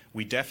growing.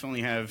 We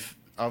definitely have,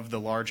 of the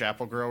large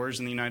apple growers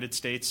in the United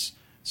States,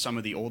 some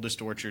of the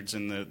oldest orchards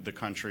in the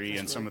country,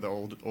 and some of the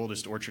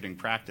oldest orcharding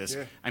practice.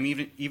 Yeah. I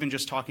mean, even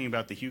just talking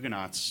about the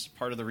Huguenots,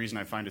 part of the reason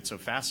I find it so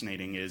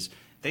fascinating is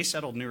they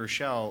settled New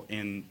Rochelle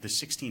in the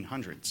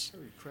 1600s.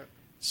 Holy crap.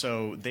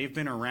 So they've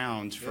been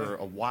around for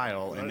a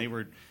while, and they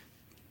were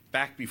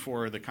back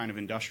before the kind of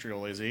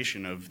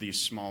industrialization of these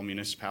small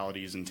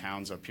municipalities and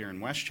towns up here in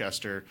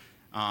Westchester.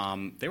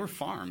 They were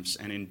farms,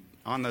 and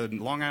on the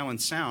Long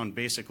Island Sound,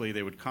 basically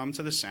they would come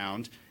to the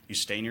Sound. You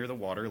stay near the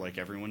water, like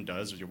everyone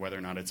does, whether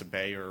or not it's a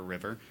bay or a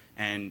river,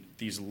 and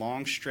these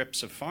long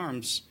strips of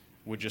farms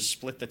would just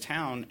split the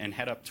town and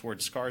head up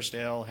toward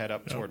Scarsdale, head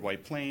up toward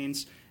White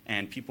Plains,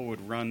 and people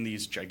would run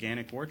these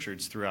gigantic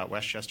orchards throughout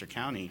Westchester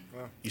County.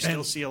 You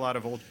still see a lot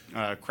of old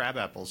crab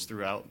apples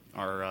throughout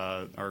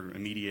our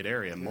immediate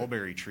area,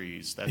 mulberry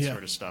trees, that Yeah.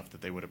 sort of stuff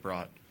that they would have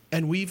brought.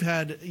 And we've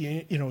had,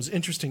 you know, it was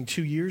interesting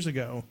 2 years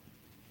ago,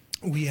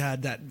 we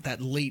had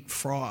that late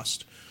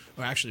frost,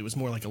 or actually it was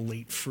more like a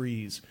late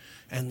freeze,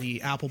 and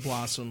the apple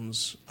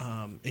blossoms,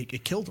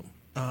 it killed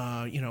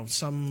them. You know,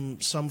 some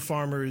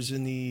farmers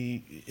in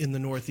the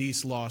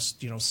Northeast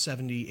lost, you know,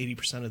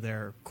 70-80% of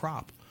their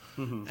crop.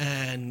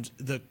 And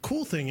the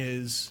cool thing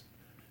is,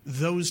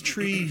 those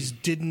trees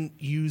didn't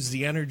use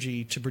the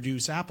energy to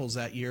produce apples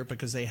that year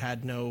because they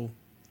had no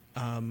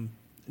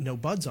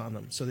buds on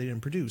them, so they didn't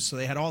produce. So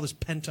they had all this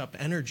pent up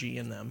energy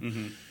in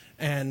them.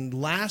 And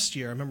last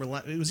year, I remember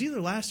it was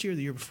either last year or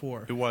the year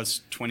before. It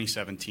was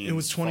 2017. It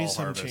was fall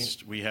 2017.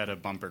 harvest. We had a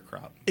bumper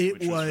crop, It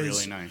which was really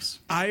was nice.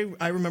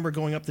 I remember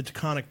going up the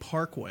Taconic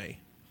Parkway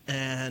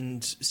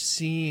and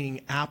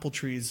seeing apple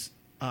trees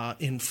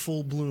in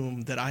full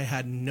bloom that I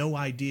had no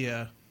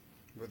idea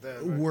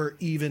were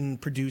even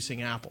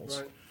producing apples.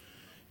 Right.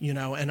 You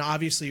know, and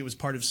obviously it was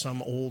part of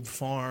some old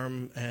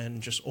farm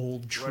and just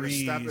old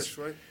trees. Well established,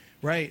 right?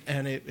 Right,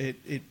 and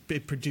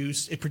it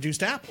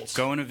produced apples.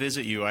 Going to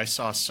visit you, I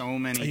saw so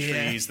many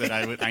trees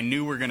that I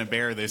knew were going to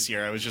bear this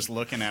year. I was just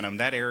looking at them.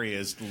 That area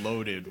is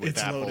loaded with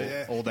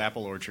old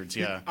apple orchards.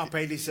 Yeah, Up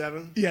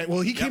 87. Yeah, well,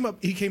 he came up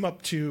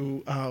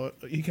to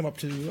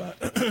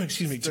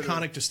excuse me,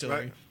 Taconic Distillery.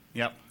 Right.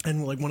 Yep.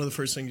 And like one of the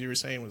first things you were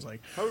saying was like,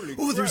 Holy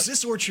 "Oh, there's crap.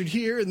 this orchard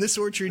here and this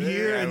orchard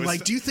here," and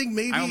like, do you think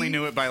maybe? I only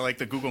knew it by like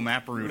the Google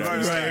Map route. I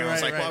was taking. I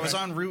was like, right, well, I was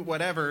on route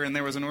whatever, and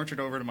there was an orchard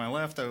over to my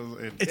left.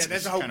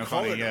 There's a whole kind of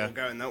corridor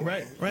funny, yeah.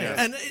 Right,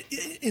 Yeah. and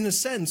in a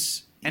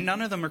sense, And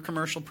none of them are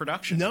commercial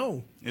production.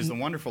 No. Is the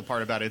wonderful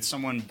part about it.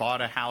 Someone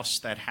bought a house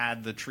that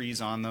had the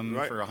trees on them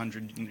Right. for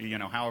 100,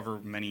 however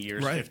many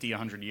years, Right. 50,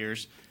 100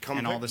 years. Come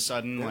and all pick- of a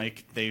sudden, yeah.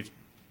 like, they've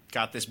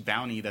got this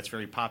bounty that's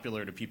very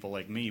popular to people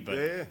like me, but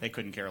Yeah. they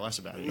couldn't care less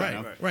about it. right,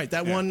 You know? right.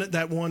 That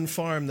one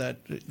farm that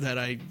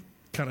I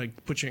kind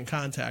of put you in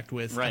contact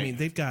with. I Right. mean,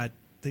 they've got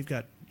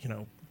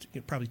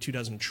probably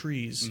 24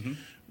 trees,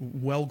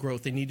 well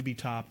growth. They need to be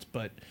topped,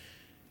 but.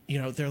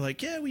 They're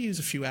like, yeah, we use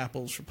a few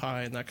apples for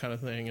pie and that kind of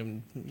thing,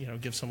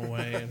 and give some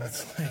away. And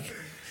it's like,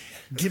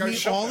 give go me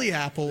shopping. all the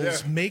apples,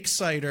 Yeah. make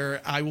cider.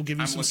 I will give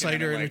you I'm some looking at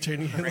cider it and like,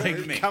 return you. bring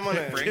it to me. Come on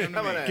in. Bring them to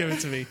Come on me. in. Give it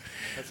to me.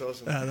 That's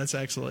awesome. That's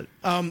excellent.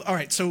 All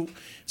right, so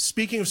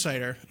speaking of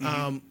cider,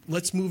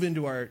 let's move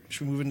into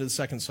should we move into the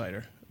second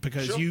cider?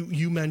 Because Sure.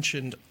 you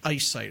mentioned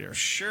ice cider.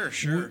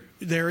 Sure.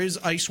 There is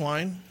ice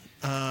wine,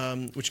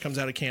 which comes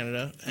out of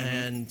Canada,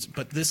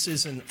 but this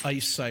is an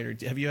ice cider.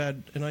 Have you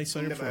had an ice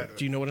cider Never before? had it.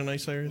 Do you know what an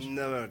ice cider is?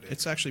 No idea.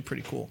 It's actually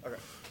pretty cool. Okay.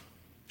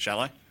 Shall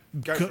I?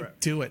 Go for it.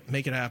 Do it.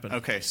 Make it happen.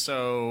 Okay,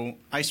 so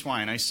ice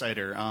wine, ice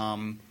cider,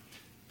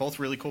 both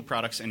really cool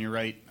products. And you're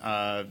right.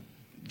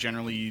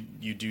 Generally,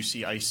 you do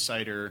see ice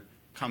cider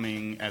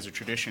coming as a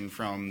tradition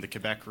from the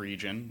Quebec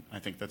region. I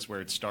think that's where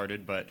it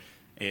started, but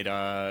it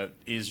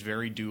is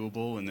very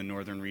doable in the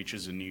northern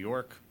reaches of New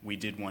York. We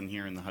did one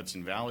here in the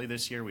Hudson Valley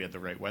this year. We had the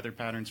right weather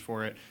patterns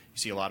for it. You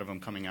see a lot of them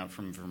coming out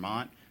from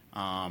Vermont.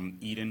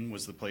 Eden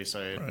was the place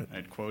I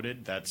had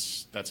quoted.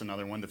 That's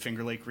another one. The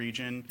Finger Lake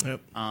region.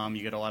 Yep.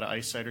 You get a lot of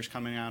ice ciders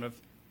coming out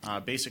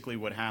of. Basically,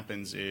 what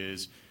happens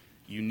is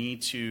you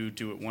need to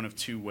do it one of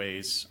two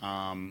ways,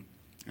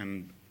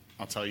 and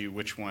I'll tell you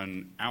which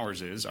one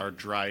ours is. Our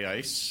dry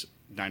ice,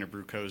 Diner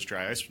Brew Co.'s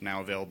dry ice, now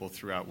available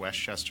throughout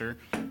Westchester,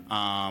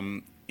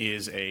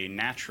 is a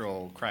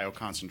natural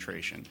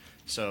cryoconcentration.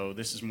 So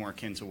this is more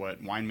akin to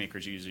what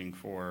winemakers are using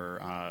for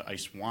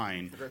iced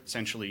wine. Okay.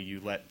 Essentially, you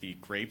let the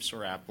grapes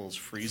or apples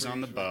freeze on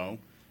the bow,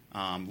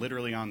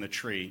 literally on the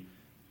tree.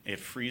 It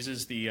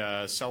freezes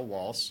the cell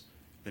walls.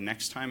 The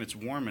next time it's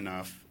warm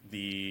enough,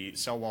 the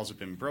cell walls have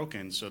been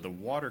broken, so the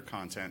water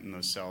content in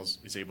those cells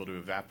is able to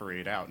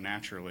evaporate out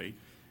naturally.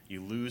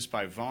 You lose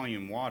by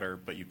volume water,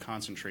 but you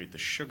concentrate the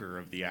sugar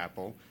of the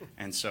apple,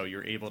 and so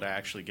you're able to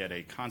actually get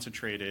a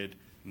concentrated,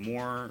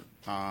 more,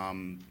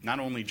 not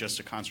only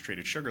just a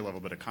concentrated sugar level,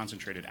 but a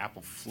concentrated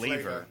apple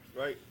flavor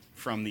Right.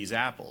 from these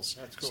apples.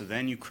 That's cool. So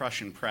then you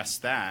crush and press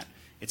that.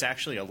 It's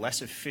actually a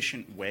less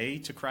efficient way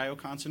to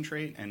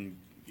cryoconcentrate and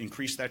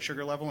increase that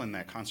sugar level and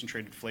that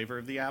concentrated flavor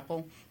of the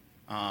apple.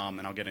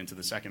 And I'll get into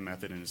the second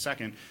method in a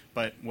second.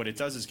 But what it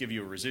does is give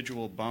you a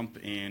residual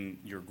bump in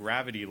your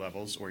gravity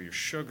levels or your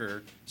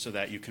sugar so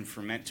that you can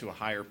ferment to a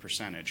higher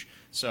percentage.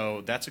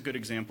 So that's a good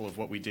example of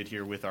what we did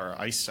here with our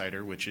ice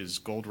cider, which is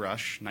Gold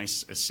Rush,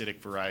 nice acidic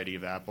variety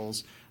of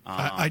apples.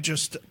 I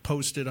just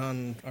posted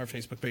on our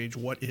Facebook page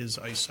what is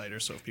ice cider,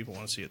 so if people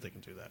want to see it, they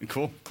can do that.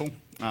 Cool.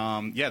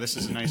 Yeah, this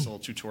is a nice little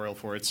tutorial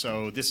for it.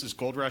 So this is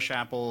Gold Rush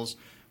apples,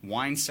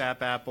 wine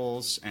sap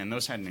apples, and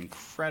those had an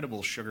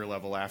incredible sugar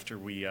level after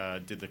we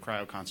did the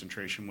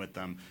cryoconcentration with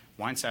them.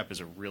 Wine sap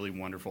is a really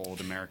wonderful old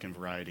American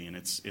variety, and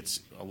it's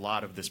a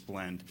lot of this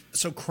blend.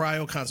 So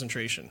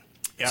cryoconcentration.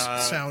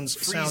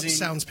 Freezing.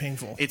 Sounds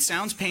painful. It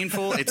sounds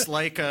painful. It's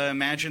like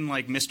imagine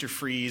like Mr.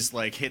 Freeze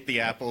like hit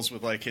the apples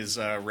with like his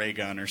ray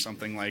gun or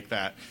something like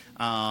that.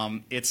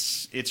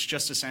 It's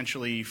just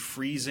essentially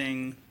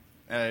freezing.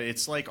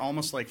 It's like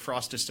almost like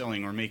frost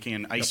distilling or making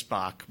an ice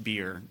bock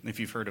beer, if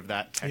you've heard of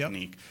that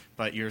technique.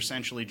 But you're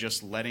essentially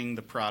just letting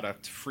the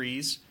product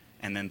freeze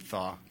and then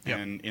thaw. Yep.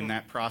 And in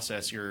that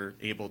process, you're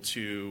able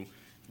to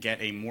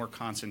get a more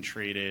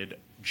concentrated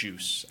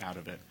juice out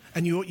of it.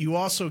 And you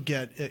also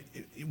get,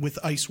 with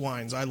ice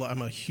wines,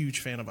 I'm a huge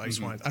fan of ice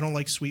wines. I don't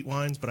like sweet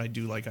wines, but I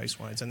do like ice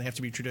wines, and they have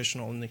to be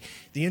traditional. And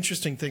the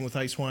interesting thing with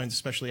ice wines,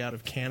 especially out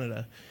of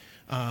Canada,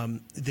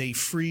 they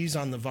freeze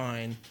on the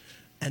vine,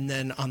 and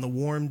then on the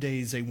warm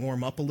days they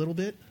warm up a little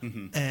bit,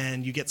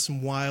 and you get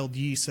some wild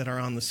yeast that are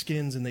on the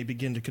skins, and they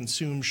begin to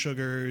consume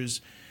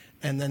sugars,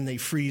 and then they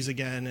freeze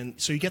again, and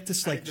so you get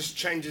this And like it just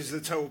changes the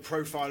total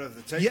profile of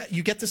the taste. yeah,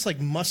 you get this like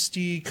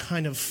musty,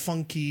 kind of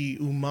funky,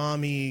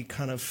 umami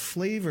kind of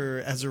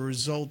flavor as a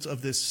result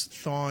of this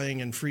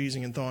thawing and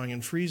freezing and thawing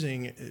and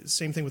freezing.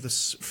 Same thing with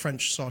this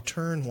French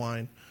Sauterne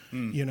wine.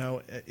 You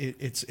know,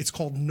 it's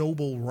called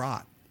Noble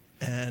Rot.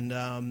 And,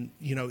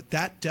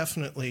 that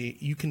definitely,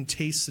 you can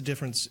taste the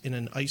difference in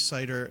an ice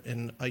cider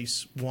and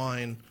ice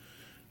wine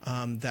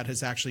that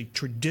has actually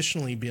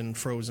traditionally been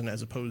frozen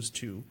as opposed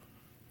to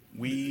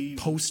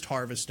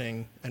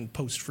post-harvesting and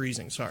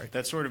post-freezing, sorry.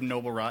 That sort of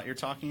noble rot you're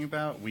talking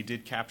about, we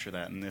did capture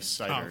that in this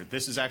cider. Oh.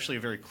 This is actually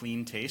a very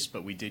clean taste,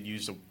 but we did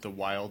use the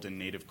wild and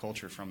native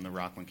culture from the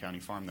Rockland County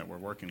farm that we're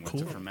working with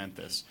to ferment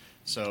this.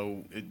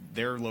 So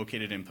they're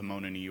located in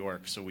Pomona, New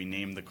York, so we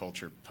named the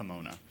culture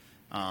Pomona.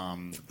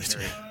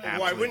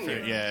 Why wouldn't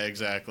you? Yeah,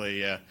 exactly,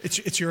 yeah.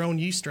 It's your own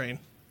yeast strain.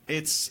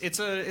 It's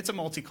a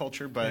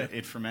multiculture, but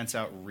it ferments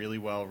out really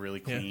well, really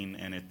clean,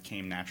 and it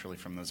came naturally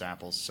from those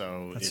apples.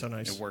 So That's so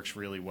nice. It works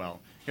really well.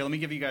 Here, let me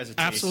give you guys a taste,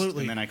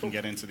 Absolutely. and then I can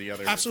get into the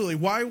other. Absolutely.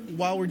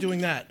 While we're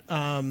doing that,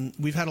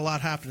 we've had a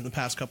lot happen in the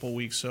past couple of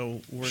weeks, so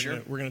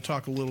we're gonna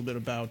talk a little bit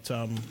about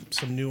some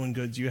new and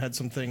goods. You had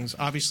some things.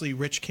 Obviously,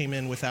 Rich came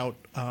in without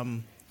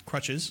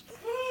crutches.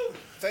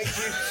 Thank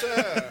you,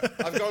 sir.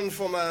 I've gone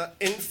from an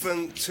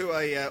infant to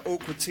a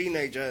awkward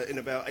teenager in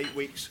about 8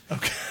 weeks.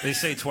 Okay. They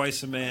say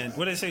twice a man.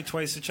 What do they say?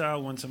 Twice a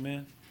child, once a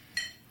man.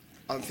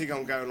 I think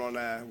I'm going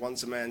on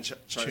once a man,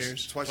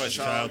 Cheers. twice a Twice a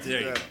child, child, there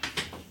you go.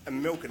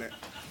 and milking it.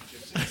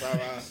 So,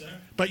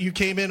 But you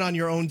came in on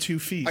your own 2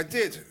 feet. I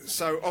did.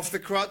 So off the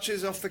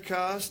crutches, off the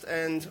cast,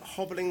 and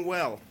hobbling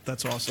well.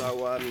 That's awesome.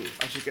 So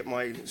I should get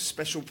my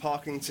special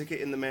parking ticket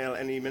in the mail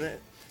any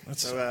minute.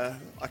 So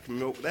I can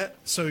milk that.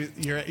 So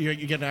you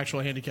get an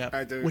actual handicap,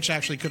 I do. which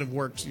actually could have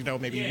worked,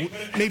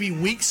 maybe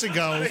weeks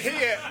ago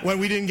Yeah. when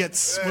we didn't get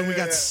when we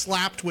got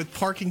slapped with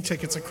parking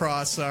tickets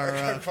across our.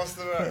 Across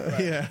the road.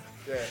 Right. Yeah,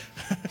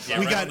 Yeah,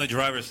 We right got- on the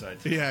driver's side.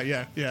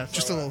 yeah.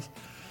 Just a little.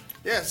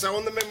 Yeah, so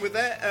on the mend with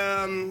that,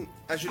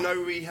 as you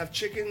know, we have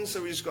chickens,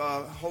 so we just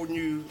got a whole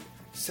new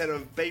set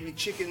of baby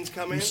chickens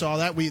coming. You saw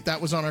that that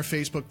was on our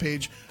Facebook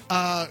page.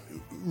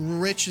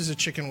 Rich is a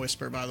chicken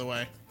whisperer, by the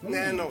way.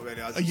 Nah, not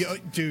really. I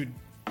just, Dude,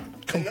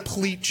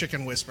 complete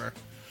chicken whisperer.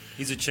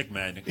 He's a chick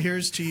man.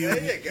 Here's to you.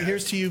 There you go.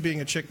 Here's to you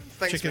being a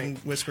Thanks, chicken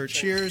mate. whisperer.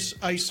 Cheers,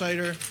 ice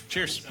cider.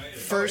 Cheers.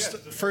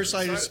 First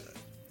cider.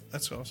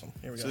 That's awesome.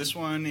 Here we go. So this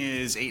one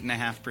is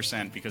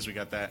 8.5% because we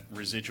got that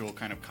residual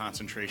kind of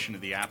concentration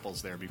of the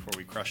apples there before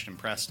we crushed and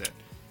pressed it.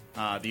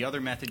 The other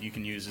method you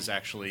can use is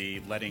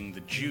actually letting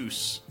the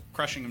juice,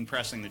 crushing and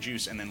pressing the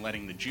juice, and then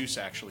letting the juice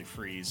actually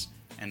freeze,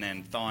 and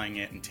then thawing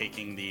it and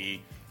taking the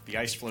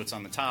ice floats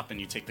on the top,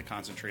 and you take the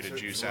concentrated So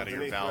juice from out of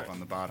your underneath, valve right.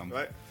 on the bottom.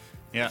 Right?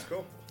 Yeah. That's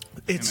cool.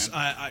 It's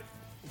man.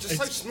 Just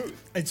so smooth.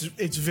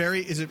 It's very.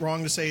 Is it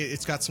wrong to say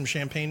it's got some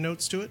champagne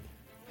notes to it?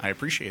 I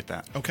appreciate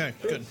that. Okay,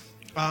 good.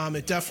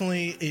 It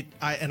definitely.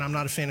 And I'm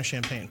not a fan of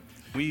champagne.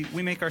 We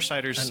make our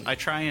ciders. I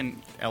try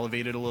and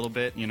elevate it a little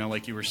bit. You know,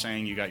 like you were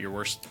saying, you got your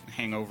worst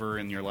hangover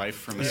in your life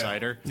from a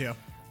cider. Yeah.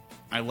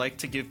 I like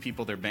to give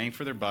people their bang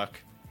for their buck,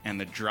 and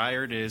the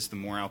drier it is, the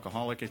more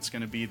alcoholic it's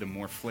going to be, the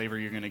more flavor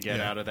you're going to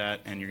get out of that,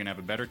 and you're going to have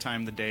a better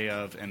time the day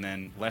of, and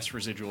then less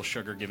residual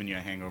sugar giving you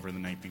a hangover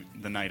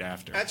the night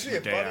after. Actually, a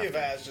the day buddy of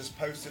after. ours just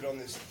posted on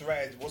this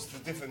thread, what's the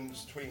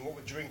difference between what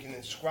we're drinking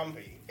and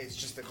Scrumpy? It's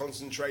just the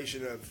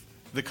concentration of...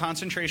 The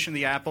concentration of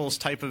the apples,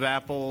 type of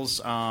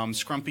apples,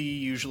 Scrumpy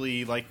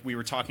usually, like we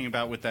were talking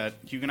about with that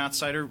Huguenot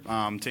cider,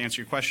 to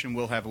answer your question,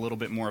 will have a little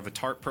bit more of a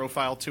tart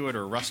profile to it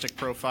or a rustic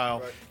profile.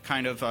 Right.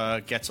 Kind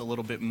of gets a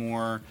little bit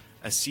more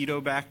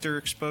acetobacter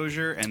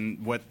exposure,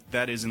 and what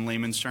that is in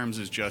layman's terms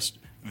is just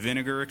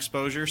vinegar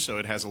exposure, so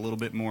it has a little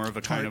bit more of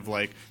a kind of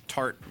like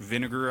tart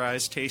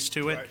vinegarized taste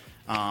to it. Right.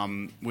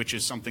 Which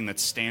is something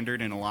that's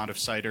standard in a lot of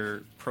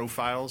cider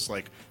profiles,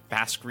 like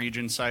Basque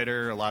region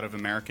cider. A lot of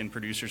American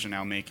producers are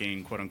now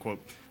making quote-unquote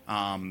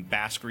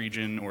Basque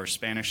region or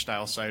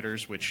Spanish-style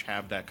ciders, which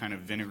have that kind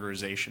of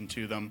vinegarization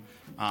to them.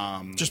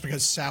 Just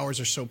because sours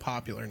are so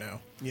popular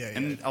now. Yeah.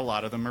 And a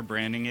lot of them are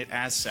branding it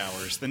as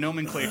sours. The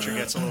nomenclature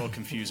gets a little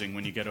confusing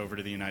when you get over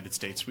to the United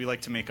States. We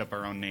like to make up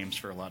our own names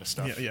for a lot of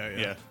stuff.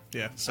 Yeah.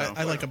 So,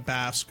 I like a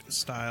Basque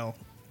style,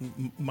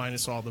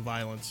 minus all the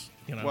violence.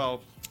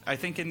 Well, I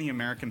think in the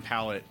American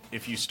palate,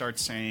 if you start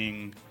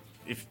saying,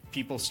 if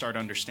people start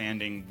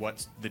understanding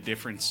what the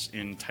difference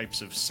in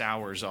types of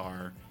sours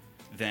are,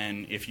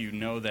 then if you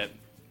know that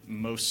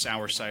most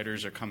sour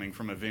ciders are coming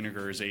from a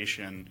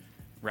vinegarization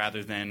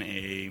rather than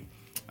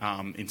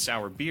in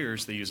sour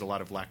beers, they use a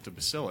lot of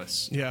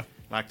lactobacillus. Yeah.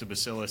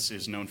 Lactobacillus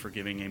is known for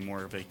giving a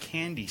more of a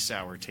candy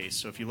sour taste.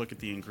 So if you look at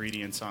the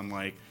ingredients on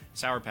like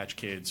Sour Patch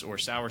Kids or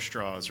Sour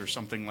Straws or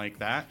something like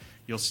that,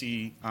 you'll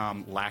see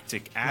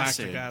lactic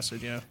acid. Lactic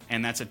acid, yeah.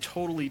 And that's a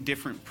totally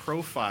different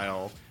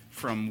profile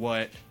from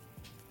what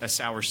a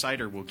sour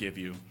cider will give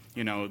you.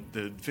 You know,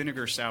 the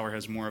vinegar sour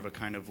has more of a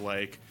kind of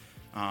like,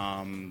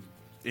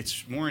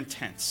 it's more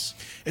intense.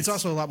 It's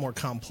also a lot more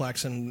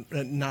complex and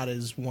not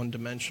as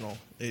one-dimensional.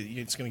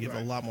 It's going to give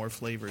a lot more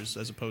flavors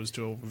as opposed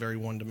to a very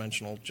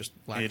one-dimensional, just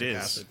lactic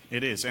acid.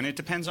 It is. And it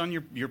depends on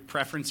your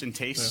preference and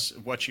tastes,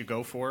 what you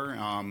go for.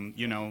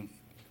 You know,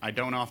 I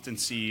don't often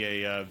see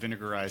a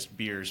vinegarized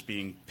beers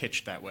being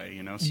pitched that way,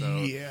 you know.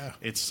 So Yeah.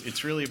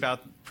 it's really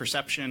about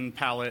perception,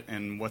 palate,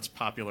 and what's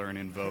popular and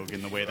in vogue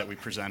in the way that we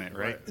present it,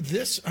 right?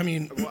 This, I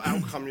mean, What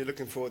outcome you're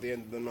looking for at the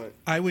end of the night?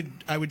 I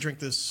would drink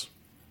this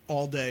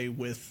all day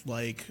with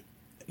like,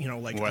 you know,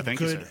 like Well, thank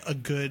you, sir. a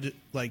good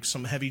like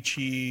some heavy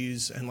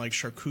cheese and like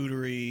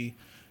charcuterie.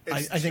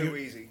 It's I think too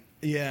easy.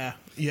 Yeah,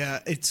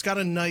 it's got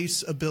a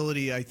nice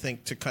ability, I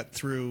think, to cut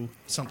through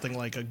something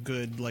like a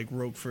good like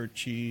Roquefort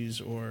cheese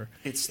or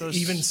It's those-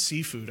 even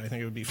seafood. I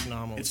think it would be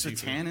phenomenal. It's with the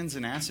seafood. tannins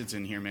and acids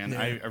in here, man.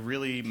 Yeah. I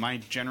really, my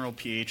general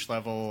pH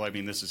level, I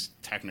mean, this is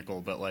technical,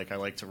 but like I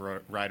like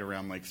to ride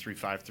around like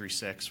 3.5,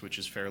 3.6, which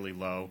is fairly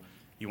low.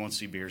 You won't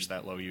see beers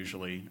that low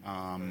usually,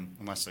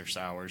 unless they're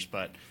sours,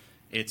 but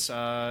it's,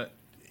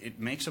 it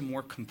makes a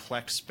more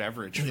complex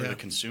beverage for Yeah. the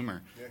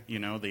consumer. Yeah. You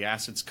know, the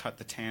acids cut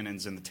the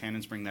tannins, and the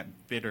tannins bring that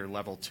bitter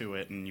level to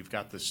it, and you've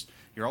got this.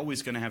 You're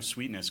always going to have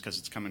sweetness because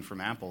it's coming from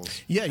apples,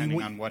 Yeah,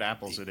 depending on what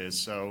apples it is.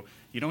 So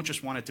you don't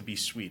just want it to be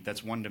sweet.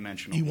 That's one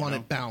dimensional. You want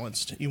know? it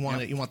balanced. You want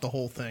Yep. it. You want the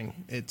whole thing.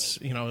 It's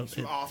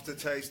Some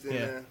aftertaste in Yeah.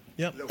 there.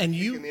 Yep. Little And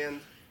kick you- in the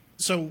end.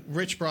 so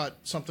Rich brought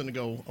something to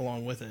go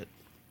along with it.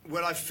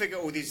 Well, I figure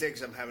all these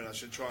eggs I'm having, I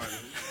should try and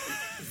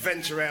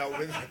venture out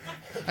with.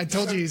 I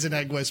told you he's an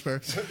egg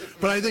whisperer,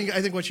 but I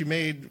think what you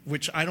made,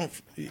 which I don't.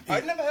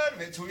 I'd never heard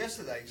of it till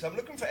yesterday, so I'm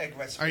looking for egg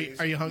recipes.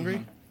 Are you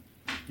hungry?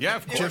 Yeah,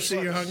 of course.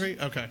 Gypsy, you're hungry?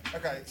 Okay.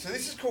 Okay, so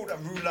this is called a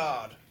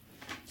roulade.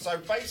 So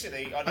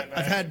basically, I don't know.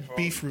 I've how had it from-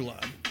 beef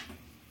roulade.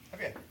 Have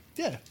you?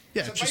 Yeah.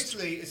 Yeah. So just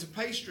basically, it's a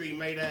pastry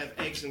made out of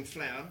eggs and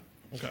flour,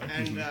 Okay.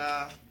 and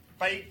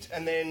baked,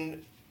 and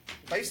then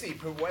basically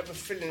put whatever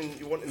filling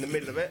you want in the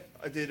middle of it.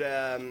 I did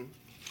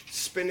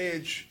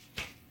spinach,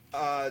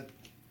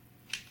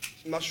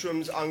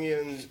 mushrooms,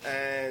 onions,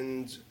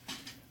 and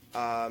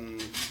what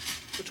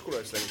do you call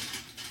those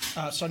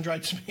things?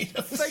 sun-dried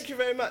tomatoes. Thank you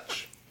very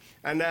much.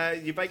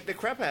 And you bake the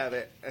crap out of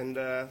it, and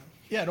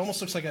Yeah, it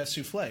almost looks like a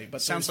souffle,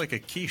 but Sounds like a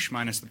quiche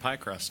minus the pie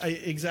crust.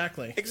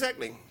 exactly.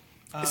 exactly.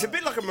 It's a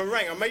bit like a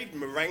meringue. I made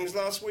meringues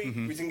last week.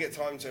 We didn't get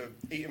time to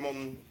eat them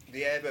on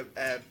the air,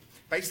 but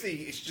basically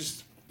it's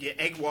just your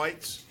egg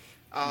whites,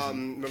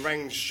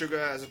 meringue sugar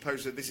as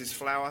opposed to this is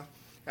flour.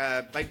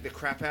 Bake the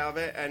crap out of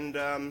it and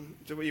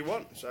do what you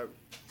want. So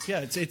Yeah,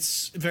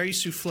 it's very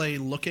souffle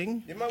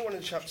looking. you might want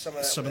to chop some of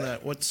that. Some of there.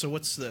 that. What's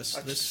this?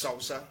 That's This.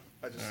 salsa.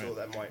 I just thought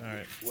that might All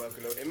right. work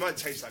a little. It might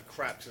taste like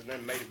crap because I've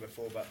never made it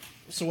before, but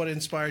So what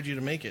inspired you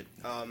to make it?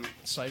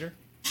 Cider.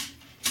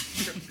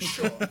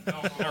 sure.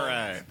 All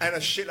right. And a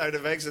shitload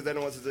of eggs I don't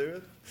know what to do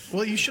with.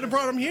 Well, you should have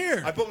brought them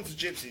here. I brought them to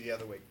Gypsy the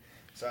other week.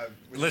 So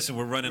Listen,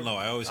 we're running low.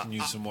 I always can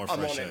use some more I'm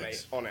fresh on it,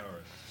 eggs. mate. On it.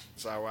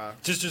 So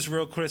Just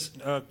real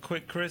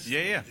quick, Chris.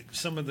 Yeah.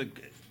 Some of the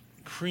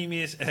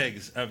creamiest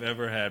eggs I've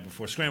ever had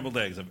before, scrambled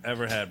eggs I've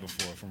ever had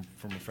before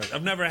from a fresh.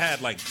 I've never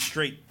had like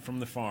straight from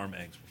the farm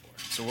eggs before.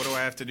 So what do I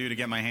have to do to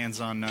get my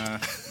hands on?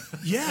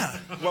 Yeah.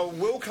 well,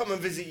 we'll come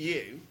and visit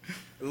you,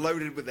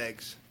 loaded with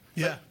eggs.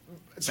 Yeah.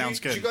 Sounds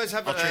good. Do you guys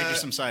have? I'll trade you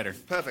some cider.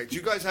 Perfect. Do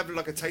you guys have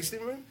like a tasting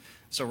room?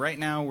 So right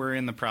now we're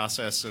in the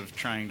process of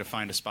trying to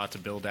find a spot to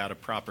build out a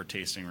proper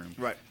tasting room.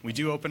 Right. We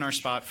do open our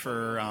spot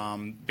for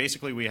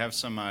basically we have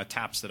some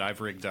taps that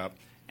I've rigged up,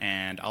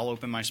 and I'll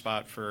open my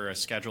spot for a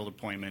scheduled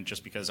appointment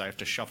just because I have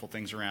to shuffle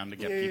things around to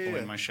get people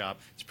in my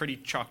shop. It's pretty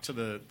chalk to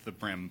the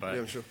brim, but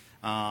Yeah, I'm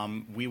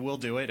sure. we will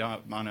do it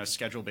on a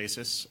scheduled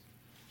basis.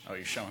 Oh,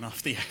 you're showing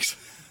off the eggs.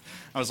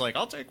 I was like,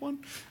 I'll take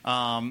one.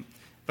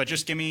 But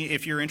just give me,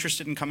 if you're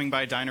interested in coming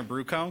by Diner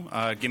Brew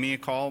Co., give me a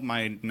call.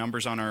 My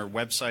number's on our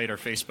website, our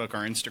Facebook,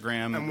 our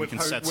Instagram. And we can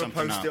set we'll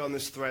something post up. it on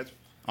this thread.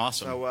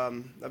 Awesome. So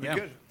that'd be Yeah.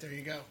 good. There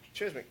you go.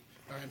 Cheers, mate.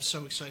 I'm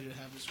so excited to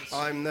have this with you.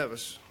 I'm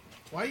nervous.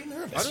 Why are you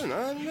nervous? I don't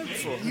know. I've never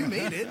before. You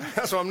made it.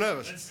 That's why I'm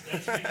nervous.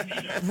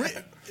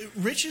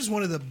 Rich is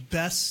one of the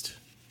best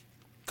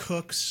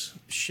cooks,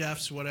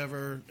 chefs,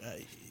 whatever,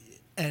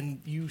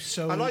 and you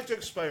so. I like to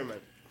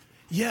experiment.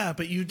 Yeah,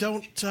 but you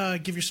don't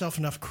give yourself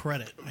enough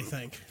credit. I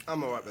think,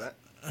 I'm all right with that.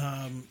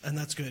 and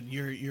that's good.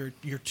 You're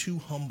too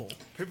humble.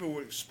 People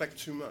would expect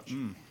too much.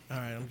 All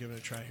right, I'm giving it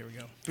a try. Here we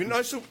go. It'd be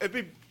nice to. It'd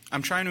be.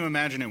 I'm trying to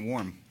imagine it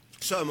warm.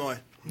 So am I.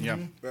 Yeah.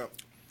 Yeah.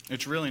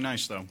 It's really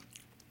nice, though.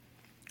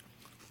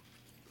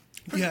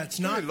 Yeah, it's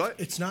not. pretty light.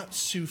 It's not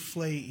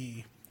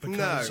souffle-y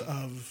because No.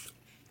 of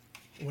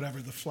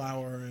whatever the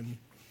flour, and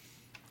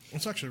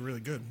it's actually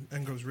really good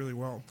and goes really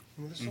well.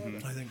 I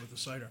think with the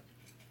cider.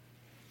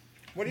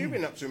 What have you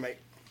been up to, mate?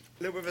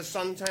 A little bit of a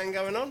suntan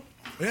going on?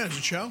 Yeah, is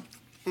it show?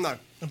 No.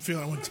 I'm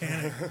feeling I went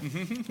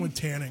tanning. Went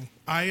tanning.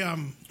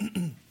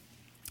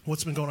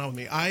 What's been going on with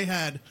me? I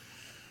had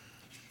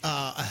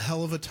a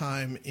hell of a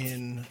time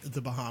in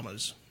the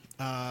Bahamas.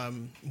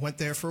 Went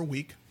there for a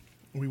week.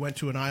 We went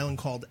to an island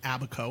called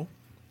Abaco.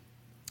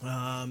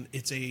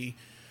 It's a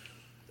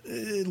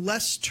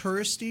less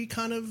touristy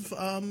kind of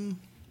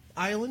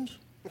island.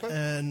 Okay.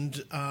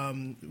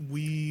 And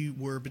we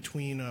were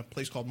between a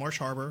place called Marsh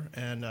Harbor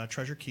and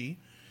Treasure Key,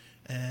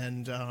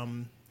 and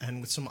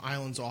with some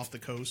islands off the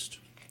coast.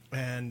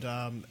 And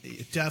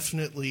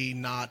definitely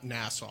not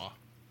Nassau.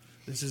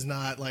 This is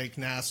not like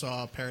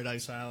Nassau,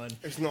 Paradise Island.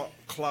 It's not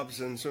clubs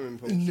and swimming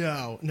pools.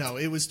 No.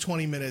 It was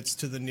 20 minutes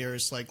to the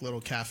nearest like little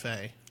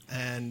cafe,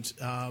 and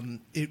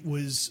it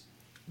was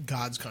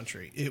God's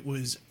country.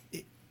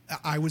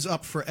 I was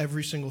up for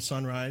every single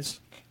sunrise.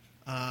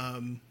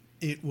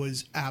 It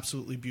was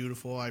absolutely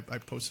beautiful. I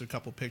posted a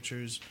couple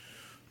pictures,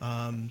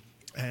 and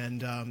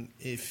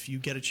if you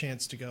get a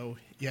chance to go,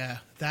 yeah,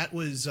 that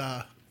was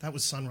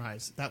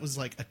sunrise. That was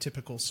like a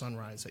typical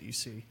sunrise that you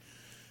see.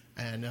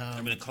 And I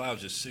mean, the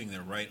clouds just sitting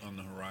there right on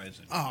the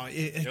horizon. Oh,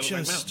 it look like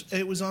just mountains.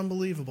 it was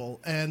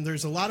unbelievable. And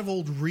there's a lot of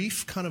old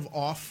reef kind of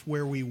off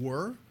where we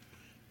were,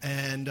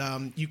 and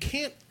you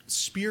can't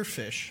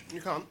spearfish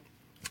You can't.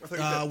 I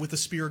thought you did. with a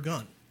spear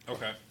gun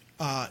Okay.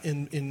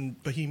 in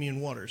Bohemian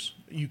waters.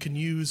 You can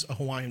use a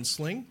Hawaiian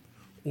sling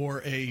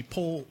or a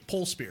pole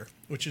spear,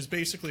 which is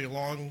basically a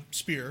long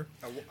spear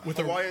with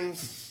a Hawaiian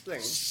sling.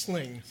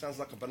 sling. Sounds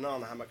like a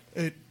banana hammock,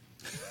 It,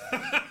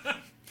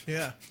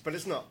 yeah. but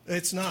it's not.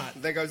 It's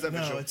not. There goes that No,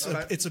 visual. it's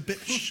Okay.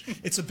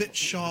 it's a bit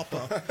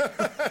sharper.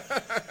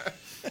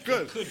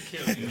 Good. Could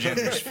kill you.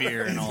 Gender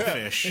sphere and all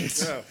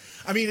fish. Yeah.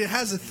 I mean, it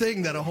has a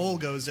thing that a hole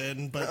goes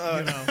in, but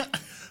you know.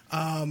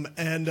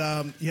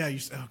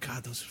 Oh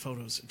God, those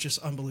photos, just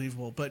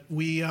unbelievable. But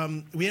we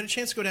had a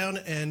chance to go down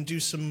and do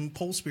some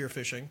pole spear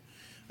fishing.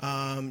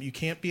 You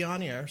can't be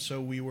on air,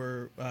 so we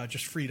were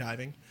just free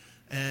diving.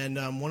 And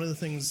one of the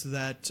things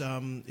that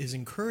is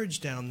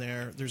encouraged down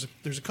there, there's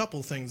a couple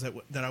of things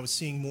that I was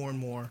seeing more and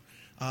more.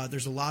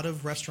 There's a lot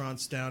of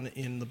restaurants down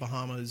in the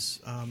Bahamas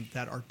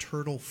that are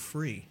turtle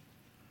free,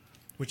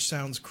 which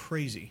sounds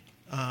crazy.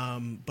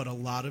 But a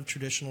lot of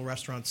traditional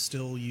restaurants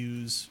still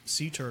use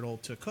sea turtle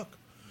to cook.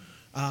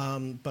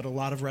 But a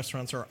lot of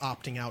restaurants are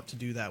opting out to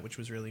do that, which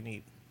was really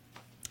neat.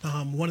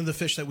 One of the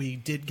fish that we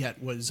did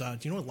get was, do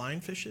you know what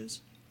lionfish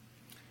is?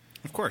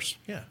 Of course.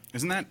 Yeah.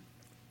 Isn't that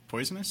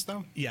poisonous,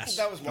 though? Yes.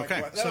 That was my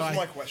Okay.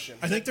 my question.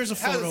 I think there's a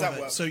How photo does that of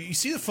it. work? So you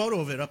see the photo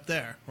of it up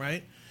there,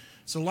 right?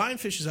 So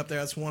lionfish is up there.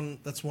 That's one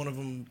of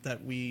them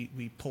that we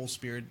pole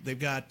speared. They've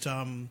got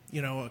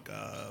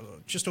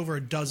just over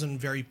a dozen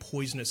very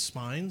poisonous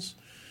spines.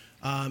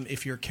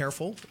 If you're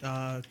careful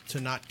to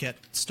not get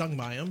stung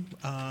by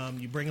them,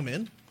 you bring them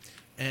in,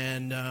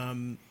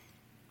 and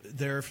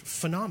they're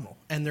phenomenal,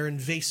 and they're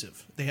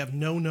invasive. They have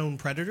no known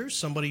predators.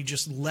 Somebody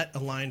just let a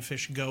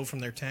lionfish go from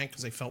their tank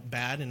because they felt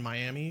bad in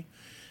Miami,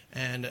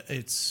 and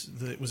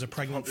it was a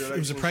pregnant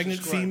Population's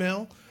just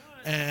female,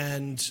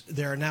 and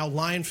there are now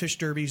lionfish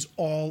derbies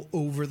all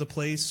over the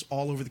place,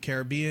 all over the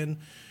Caribbean.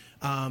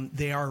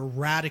 They are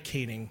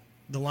eradicating.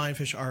 The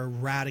lionfish are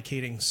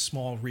eradicating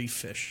small reef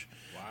fish.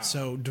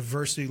 So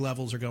diversity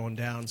levels are going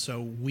down.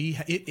 So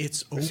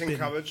it's open. It's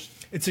encouraged?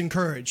 It's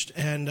encouraged.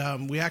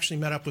 And we actually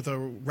met up with a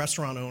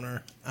restaurant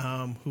owner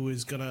who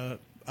is going to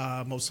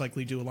most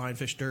likely do a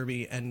lionfish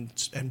derby and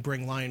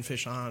bring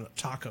lionfish on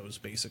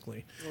tacos,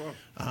 basically.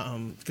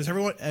 Because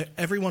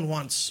everyone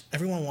wants.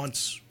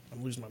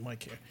 I'm losing my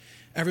mic here.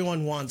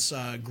 Everyone wants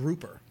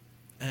grouper,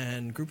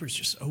 and grouper's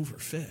just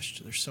overfished.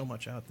 There's so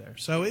much out there.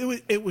 So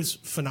it was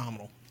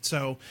phenomenal.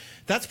 So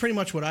that's pretty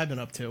much what I've been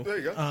up to. There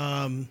you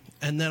go.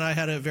 And then I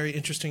had a very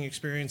interesting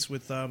experience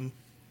with,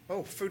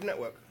 Food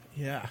Network.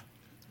 yeah.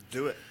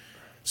 Do it.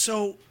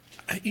 So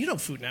you know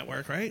Food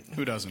Network, right?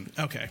 Who doesn't?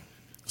 Okay.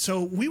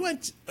 So we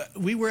went.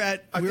 We were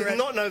at. I did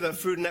not know that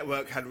Food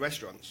Network had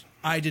restaurants.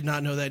 I did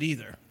not know that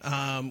either.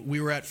 We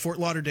were at Fort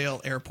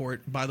Lauderdale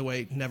Airport. By the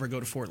way, never go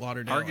to Fort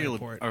Lauderdale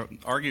Airport.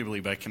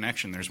 Arguably by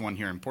connection, there's one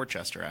here in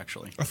Portchester,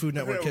 actually. A Food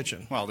Network Real-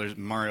 kitchen. Well, there's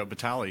Mario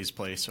Batali's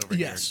place over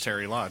Yes. here,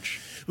 Terry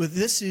Lodge. But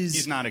this is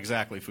He's not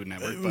exactly Food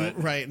Network,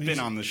 but right. been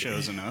on the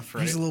shows enough,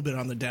 right? He's a little bit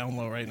on the down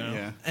low right now.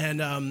 Yeah.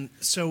 And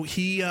so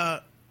he,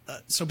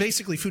 so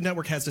basically, Food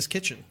Network has this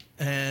kitchen,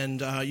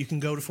 and you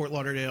can go to Fort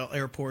Lauderdale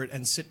Airport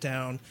and sit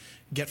down,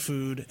 get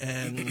food,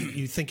 and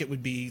you think it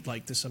would be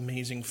like this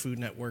amazing Food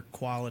Network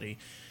quality.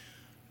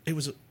 It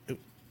was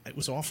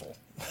awful.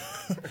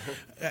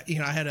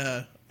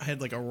 I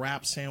had like a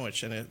wrap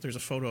sandwich, and there's a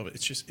photo of it.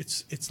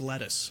 It's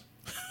lettuce.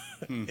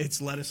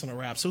 It's lettuce on a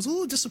wrap. So it was a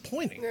little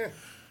disappointing. Yeah.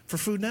 For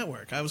Food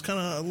Network, I was kind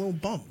of a little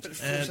bummed. Bit of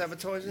false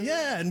advertising?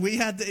 Yeah, and we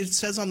had. It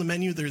says on the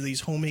menu there are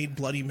these homemade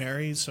Bloody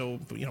Marys. So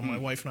my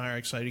wife and I are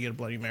excited to get a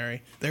Bloody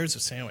Mary. There's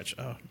a sandwich.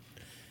 Oh,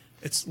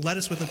 it's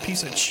lettuce with a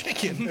piece of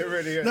chicken. It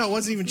really is. No, it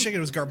wasn't even chicken.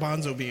 It was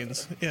garbanzo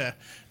beans. Yeah,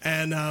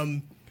 and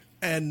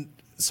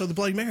so the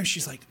Bloody Mary.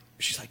 She's like,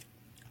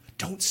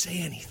 don't say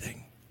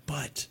anything,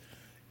 but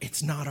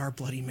it's not our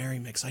Bloody Mary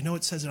mix. I know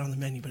it says it on the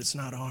menu, but it's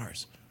not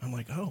ours. I'm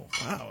like, oh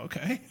wow,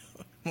 okay.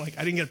 I'm like,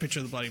 I didn't get a picture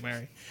of the Bloody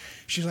Mary.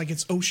 She's like,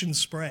 it's Ocean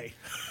Spray.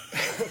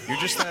 You're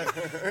just that.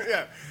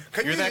 Yeah.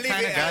 Can You're you that leave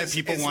kind it of guy as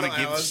people it's want to not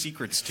give ours?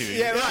 secrets to.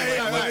 Yeah, right, She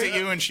right, looked right. at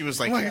you and she was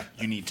like, Like-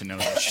 "You need to know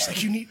this." She's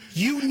like,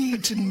 you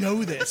need to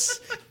know this.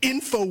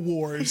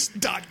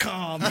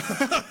 Infowars.com.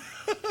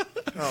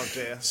 Oh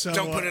dear. So,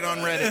 Don't put it on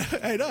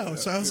Reddit. I know.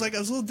 So I was a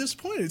little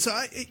disappointed. So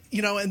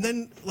and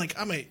then like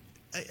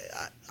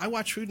I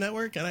watch Food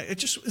Network, and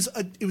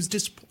it was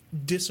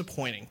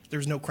disappointing. There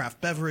was no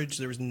craft beverage.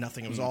 There was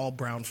nothing. It was all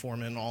Brown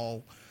Forman,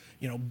 all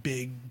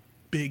big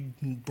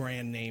big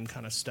brand name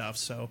kind of stuff.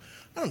 So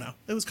I don't know.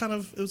 It was kind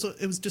of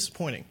it was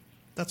disappointing.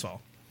 That's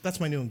all. That's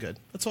my new and good.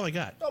 That's all I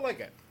got. I like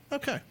it.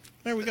 Okay,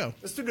 there we go.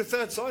 Let's do the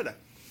third cider.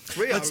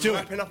 We Let's are do it.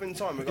 wrapping up in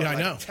time. We've got Yeah, I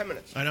know. 10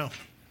 minutes. I know.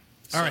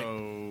 All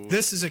right,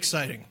 this is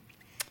exciting.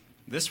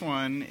 This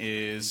one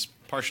is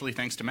partially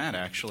thanks to Matt,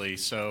 actually.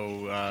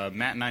 So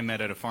Matt and I met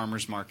at a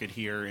farmer's market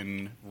here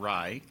in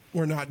Rye.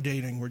 We're not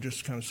dating. We're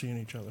just kind of seeing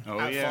each other. Oh,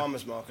 At yeah.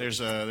 farmer's market. There's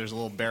a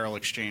little barrel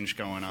exchange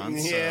going on.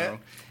 Yeah. So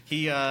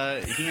he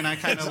and I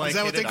kind of like Is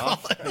that hit what they it call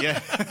off. it?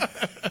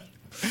 Yeah.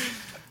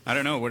 I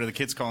don't know. What are the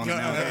kids calling it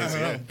I nowadays?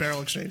 don't know. Yeah.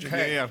 Barrel exchanging.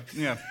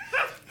 Yeah.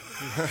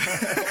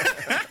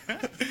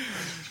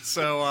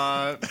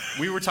 So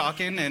we were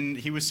talking, and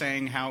he was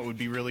saying how it would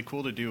be really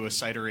cool to do a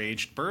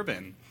cider-aged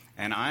bourbon.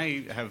 And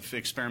I have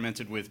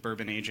experimented with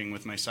bourbon aging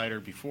with my cider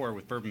before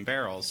with bourbon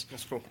barrels.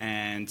 That's cool.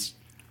 And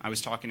I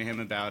was talking to him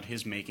about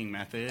his making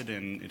method,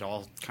 and it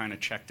all kind of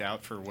checked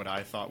out for what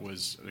I thought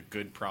was a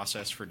good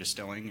process for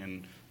distilling.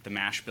 And the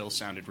mash bill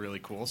sounded really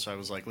cool, so I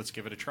was like, let's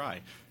give it a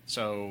try.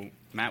 So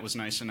Matt was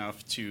nice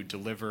enough to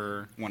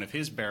deliver one of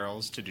his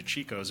barrels to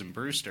DeChico's in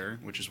Brewster,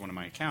 which is one of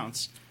my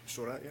accounts.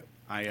 Saw that, yeah.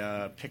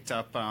 I picked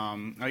up,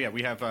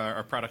 we have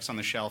our products on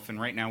the shelf, and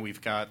right now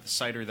we've got the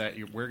cider that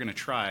we're going to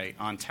try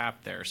on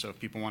tap there. So if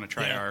people want to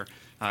try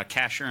our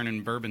Cash Earn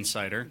and bourbon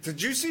cider.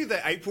 Did you see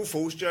the April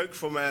Fool's joke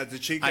from the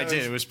Chico's? I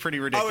did. It was pretty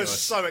I ridiculous. was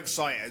so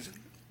excited.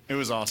 It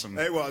was awesome.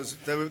 It was.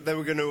 They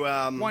were going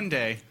to... One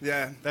day.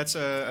 Yeah. That's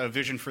a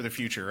vision for the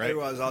future, right? It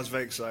was. I was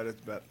very excited.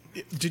 But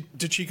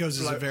DeChico's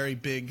is a Like- very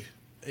big.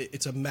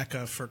 It's a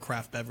mecca for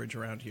craft beverage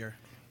around here.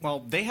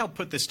 Well, they helped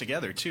put this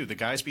together too. The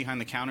guys behind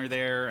the counter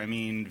there. I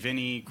mean,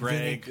 Vinny,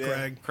 Greg,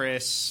 Greg.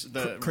 Chris,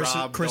 Chris,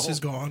 Rob. Chris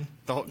is gone.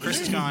 Chris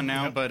is gone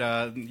now, but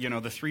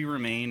the three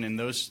remain, and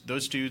those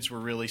dudes were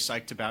really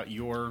psyched about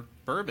your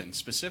bourbon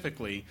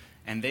specifically,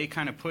 and they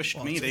kind of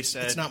pushed me. They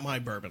said, it's not my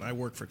bourbon. I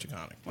work for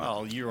Taconic.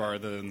 "Well, you are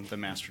the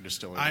master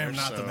distiller." I there, am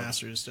not so- the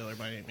master distiller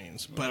by any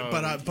means, but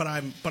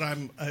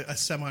I'm a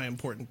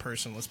semi-important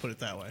person. Let's put it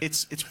that way.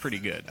 It's pretty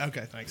good.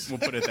 Okay, thanks. We'll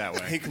put it that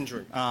way. he can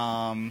drink.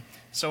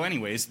 So,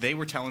 anyways, they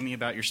were telling me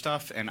about your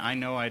stuff, and I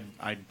know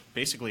I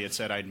basically had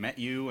said I'd met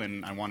you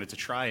and I wanted to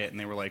try it, and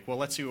they were like, "Well,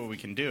 let's see what we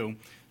can do."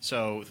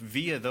 So,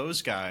 via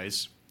those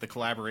guys, the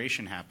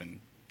collaboration happened.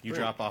 You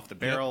drop off the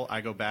barrel,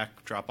 I go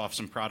back, drop off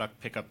some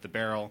product, pick up the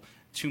barrel.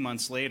 2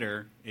 months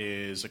later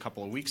is a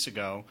couple of weeks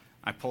ago.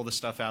 I pull the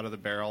stuff out of the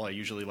barrel. I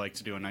usually like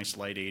to do a nice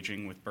light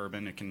aging with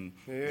bourbon. It can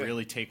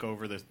really take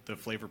over the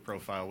flavor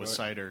profile with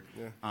cider.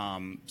 Yeah.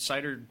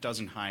 Cider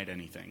doesn't hide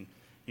anything.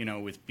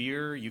 With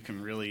beer, you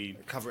can really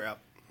Cover it up.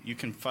 you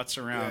can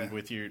futz around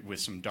with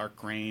some dark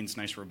grains,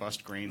 nice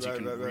robust grains. You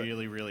can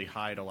really, really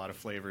hide a lot of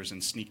flavors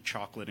and sneak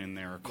chocolate in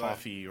there, or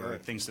coffee, or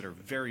things that are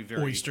very,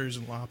 very Oysters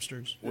and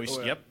lobsters.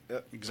 Yep,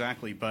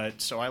 exactly.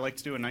 But so I like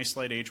to do a nice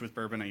light age with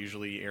bourbon. I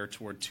usually air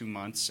toward 2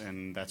 months,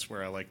 and that's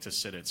where I like to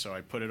sit it. So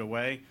I put it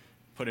away,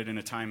 put it in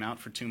a timeout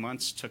for 2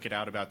 months, took it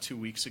out about 2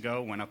 weeks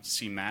ago, went up to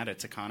see Matt at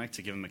Taconic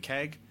to give him a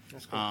keg.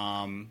 That's cool.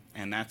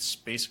 And that's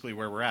basically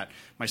where we're at.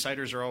 My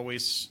ciders are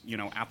always,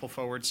 apple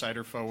forward,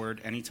 cider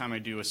forward. Anytime I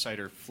do a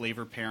cider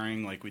flavor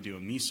pairing, like we do a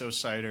miso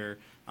cider,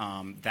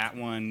 that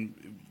one,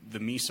 the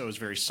miso is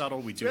very subtle.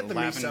 We do You had the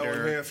miso on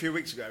lavender. here a few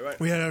weeks ago, right?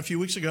 We had it a few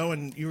weeks ago,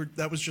 and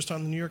that was just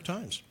on the New York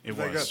Times. It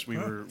Very was. good. We Oh,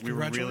 were really,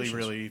 congratulations.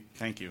 really.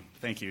 Thank you,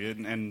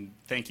 and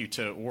thank you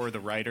to Orr, the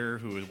writer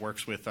who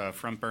works with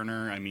Front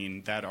Burner. I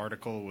mean, that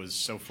article was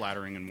so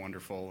flattering and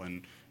wonderful,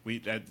 and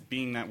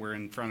being that we're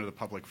in front of the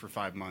public for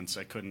 5 months,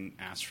 I couldn't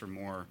ask for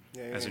more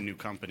as a new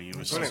company. It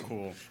was so Brilliant.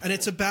 cool. And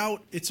it's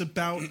about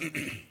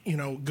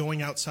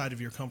going outside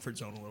of your comfort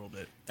zone a little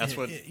bit. That's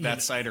what You that know,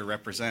 cider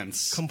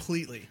represents.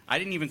 completely. I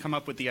didn't even come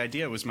up with the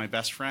idea. It was my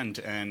best friend,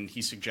 and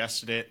he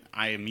suggested it.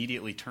 I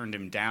immediately turned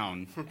him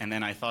down, and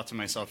then I thought to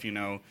myself,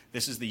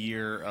 this is the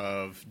year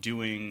of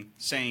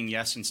saying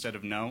yes instead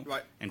of no,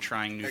 Right. and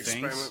trying new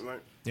Experiment, things. right?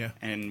 Yeah.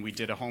 And we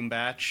did a home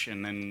batch,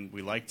 and then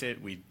we liked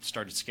it. We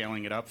started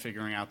scaling it up,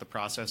 figuring out the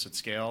process at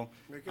scale.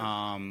 Very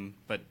good.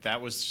 But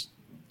that was,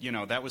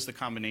 that was the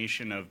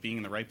combination of being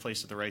in the right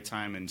place at the right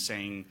time and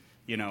saying,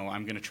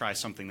 I'm going to try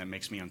something that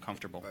makes me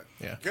uncomfortable. Right.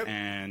 Yeah. Good.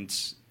 And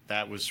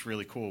that was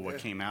really cool what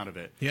came out of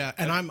it. Yeah,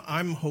 and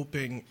I'm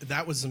hoping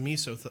that was the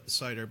miso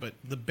cider, but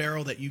the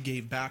barrel that you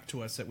gave back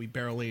to us that we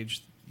barrel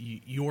aged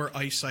your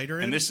ice cider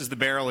in. And this is the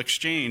barrel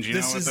exchange. You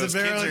know what those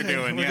kids are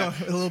doing. We Yeah.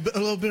 got a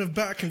little bit of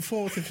back and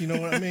forth, if you know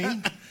what I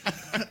mean.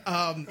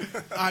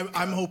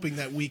 I'm hoping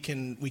that we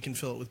can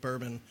fill it with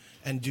bourbon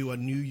and do a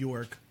New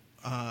York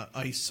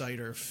ice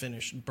cider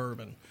finished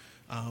bourbon,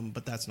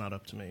 but that's not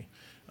up to me.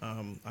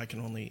 I can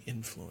only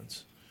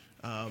influence.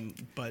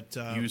 But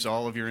Use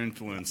all of your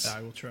influence.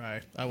 I will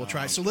try. I will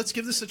try. So let's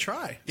give this a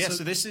try. Yeah,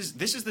 so this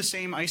is the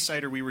same ice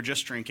cider we were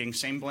just drinking,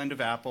 same blend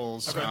of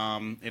apples.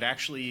 Okay. It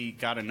actually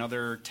got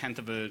another tenth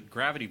of a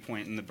gravity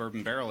point in the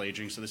bourbon barrel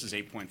aging, so this is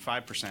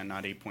 8.5%,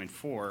 not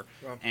 8.4.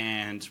 Wow.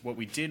 And what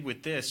we did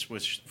with this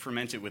was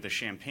ferment it with a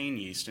champagne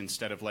yeast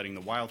instead of letting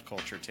the wild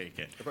culture take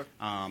it. Okay.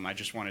 I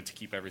just wanted to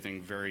keep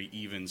everything very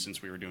even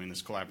since we were doing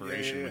this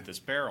collaboration Yeah. with this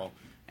barrel.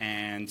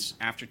 And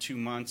after 2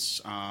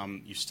 months,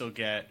 you still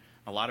get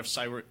a lot of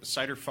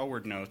cider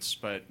forward notes,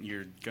 but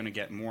you're going to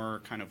get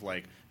more kind of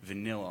like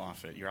vanilla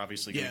off it. You're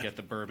obviously going to Yeah. get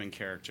the bourbon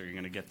character. You're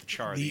going to get the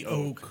char, The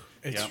oak.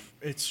 It's Yep.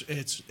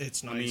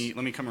 it's Let nice.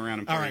 me come around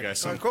and All pour right. you guys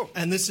some. Cool.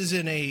 And this is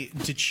in a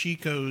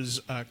DeChico's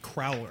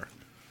Crowler.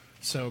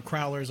 So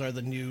Crowlers are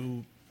the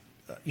new,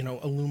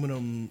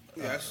 aluminum.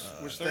 Yes,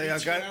 which they are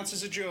 32 going.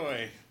 ounces of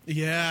joy.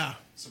 Yeah,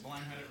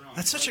 Sublime had it wrong.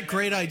 that's such a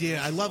great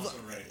idea. I love.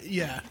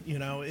 Yeah,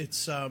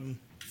 it's.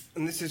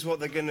 And this is what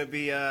they're going to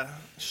be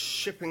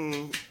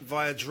shipping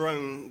via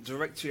drone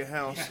direct to your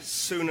house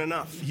soon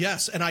enough.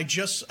 Yes, and I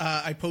just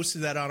I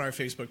posted that on our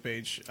Facebook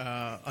page.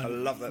 I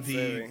love that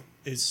theory.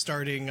 Is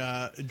starting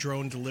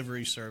drone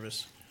delivery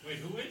service. Wait,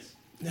 who is?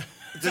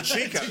 The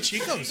Chico.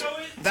 Chico's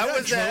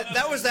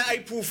That was their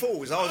April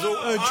Fools. I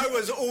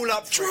was all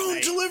up for it, drone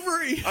mate.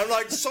 delivery. I'm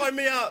like, sign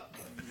me up.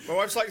 My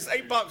wife's like, it's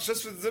 $8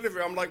 just for the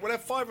delivery. I'm like, we'll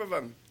have 5 of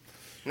them.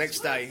 Next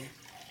day.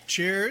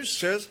 Cheers.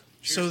 Cheers.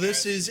 So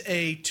this is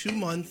a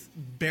 2-month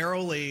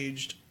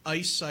barrel-aged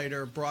ice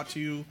cider brought to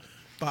you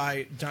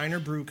by Diner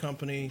Brew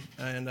Company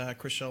and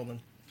Chris Sheldon.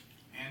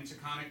 And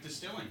Taconic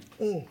Distilling.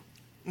 Oh,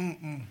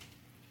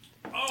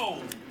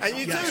 Oh, And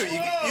you Yes. do.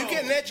 You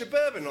get an edge of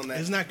bourbon on there.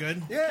 isn't that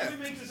good? Yeah. we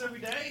make this every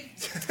day.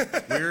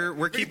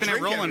 We're keeping it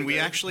drink rolling. every We day.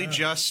 actually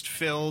just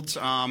filled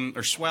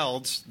or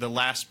swelled the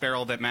last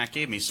barrel that Matt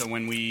gave me. So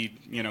when we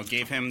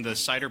gave him the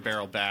cider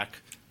barrel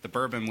back, the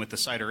bourbon with the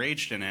cider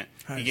aged in it,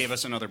 he Nice. gave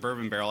us another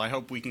bourbon barrel. I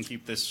hope we can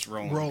keep this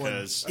rolling.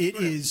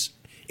 because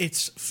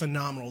It's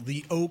phenomenal.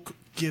 The oak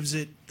gives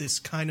it this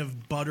kind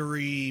of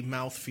buttery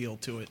mouthfeel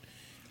to it.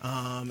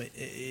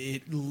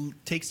 It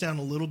takes down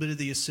a little bit of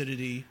the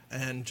acidity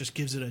and just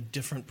gives it a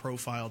different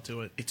profile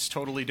to it. it's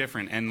totally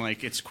different. And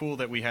like it's cool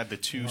that we had the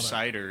two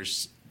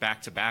ciders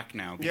back to back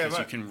now Yeah, because you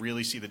right. can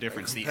really see the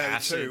difference. The compare the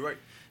acid. two, right.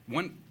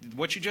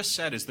 What you just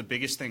said is the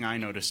biggest thing I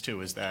noticed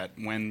too is that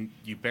when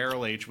you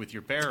barrel age with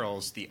your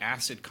barrels, the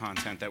acid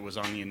content that was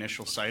on the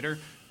initial cider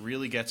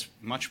really gets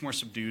much more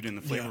subdued in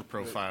the flavor Yeah.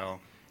 profile.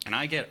 And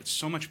I get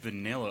so much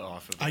vanilla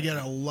off of it. I get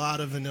a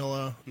lot of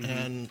vanilla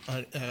and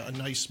a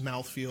nice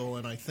mouthfeel,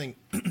 and I think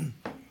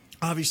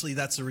obviously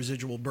that's the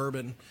residual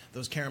bourbon,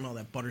 those caramel,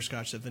 that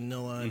butterscotch, that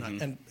vanilla,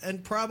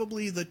 and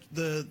probably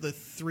the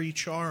 3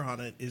 char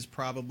on it is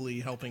probably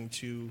helping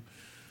to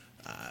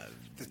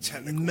The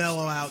technical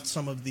mellow out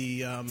some of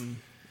the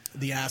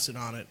acid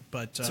on it.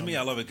 But To me,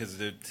 I love it because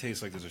it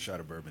tastes like there's a shot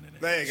of bourbon in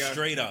it. There you go.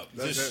 Straight up.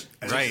 That's Just-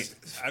 it. Right.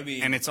 I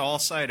mean, And it's all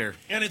cider.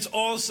 it's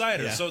all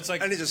cider, Yeah. so it's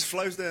like And it just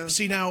flows down.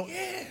 see now,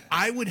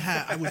 I would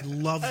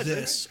love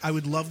this. I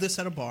would love this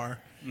at a bar.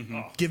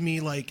 Give me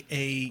like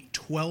a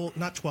 12,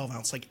 not 12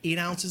 ounce, like 8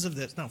 ounces of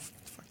this. No,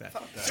 fuck that.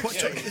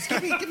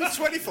 Give me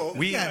 24.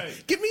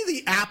 give me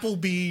the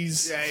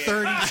Applebee's Yeah,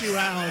 yeah. 32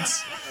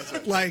 ounce,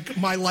 like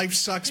my life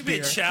sucks Give me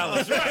beer. a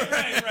challenge.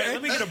 right.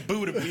 Let me get a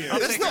boot of beer.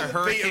 Let's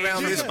not beat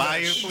around this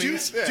bayou, bush.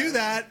 please. Do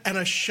that and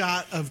a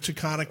shot of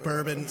Taconic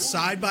bourbon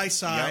side by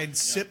side. Yep.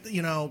 Sip,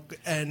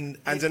 and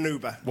And an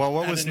Uber. Well,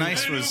 what was And a new-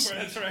 nice And an was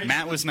Uber, that's right.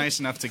 Matt was nice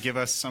enough to give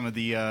us some of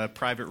the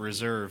private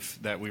reserve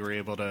that we were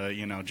able to,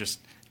 just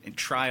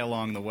try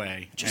along the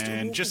way,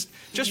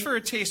 just for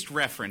a taste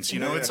reference.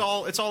 Yeah. It's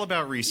all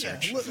about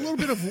research. a little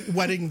bit of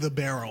wetting the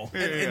barrel.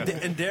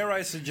 And dare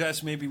I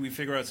suggest maybe we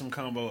figure out some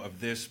combo of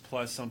this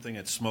plus something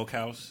at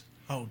Smokehouse,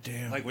 Oh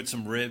damn! like with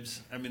some ribs.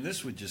 I mean,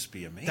 this would just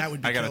be amazing. That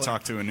would be I got to killer.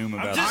 talk to Anum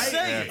about just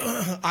that.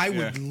 saying. I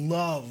would Yeah.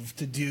 love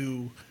to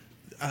do,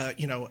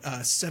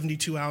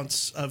 72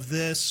 ounce of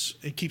this.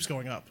 It keeps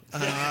going up.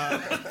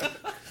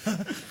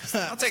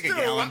 I'll take a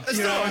gallon. Let's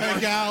do it. A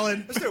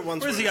gallon, Let's do it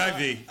once. Where's the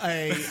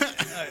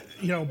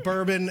IV?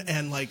 bourbon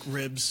and like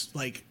ribs,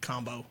 like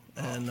combo,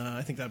 and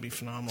I think that'd be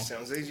phenomenal.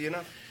 Sounds easy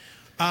enough.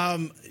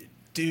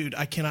 Dude,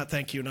 I cannot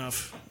thank you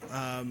enough,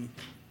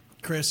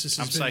 Chris. This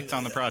I'm has been, psyched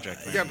on the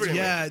project. man. Yeah,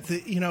 brilliant.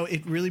 Yeah,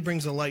 it really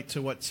brings a light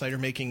to what cider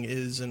making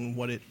is and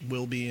what it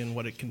will be and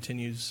what it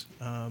continues.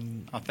 Oh,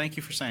 thank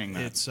you for saying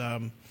that.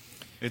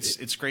 It's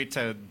It's great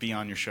to be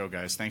on your show,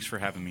 guys. Thanks for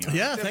having me on.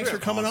 yeah. Thanks for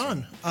coming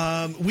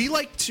on. We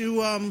like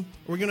to.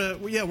 We're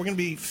gonna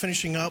be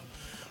finishing up.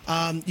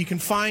 You can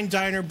find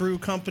Diner Brew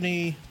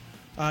Company.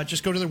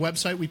 Just go to their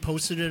website. We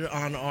posted it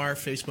on our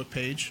Facebook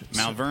page.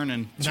 Mount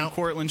Vernon, 2 Mount-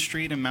 Cortlandt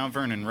Street in Mount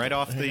Vernon, right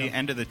off the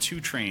end of the 2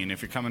 train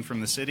if you're coming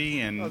from the city.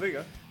 And Oh, there you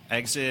go.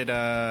 exit,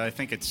 I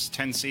think it's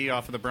 10C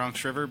off of the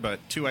Bronx River, but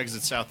 2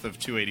 exits south of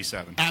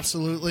 287.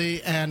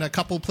 Absolutely, and a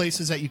couple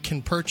places that you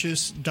can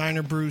purchase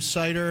Diner Brew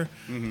cider.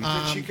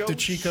 DeChico's?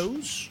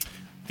 DeChico's.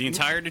 The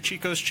entire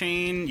DeChico's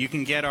chain. You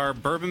can get our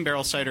bourbon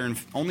barrel cider in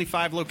only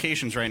 5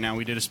 locations right now.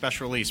 We did a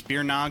special release.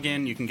 Beer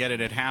Noggin, you can get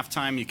it at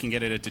Halftime. You can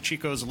get it at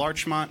DeChico's,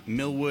 Larchmont,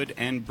 Millwood,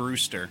 and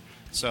Brewster.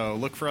 So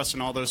look for us in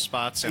all those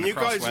spots. And you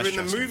across guys are in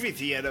the Westchester. movie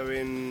theater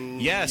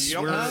in Yes,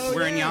 Yonkers?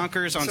 we're in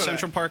Yonkers on Saw that.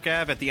 Central Park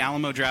Ave at the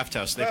Alamo Draft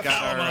House. They've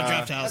got Alamo our,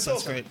 Draft House. That's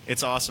awesome. great.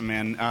 It's awesome,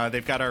 man.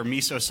 They've got our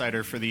miso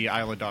cider for the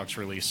Isle of Dogs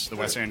release, the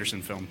Wes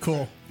Anderson film.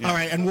 Cool. All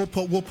right, and we'll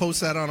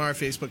post that on our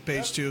Facebook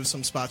page too, of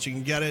some spots you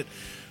can get it.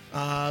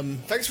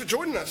 Thanks for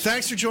joining us.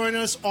 Thanks for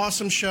joining us.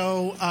 Awesome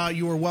show.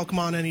 You are welcome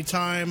on any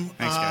time.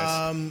 Thanks,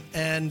 guys.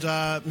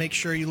 And make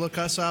sure you look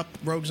us up,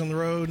 Rogues on the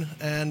Road,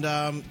 and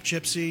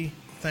Gypsy.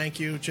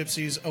 Thank you.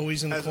 Gypsy's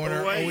always in the As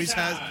corner. always.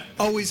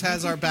 Always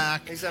has our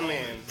back. He's a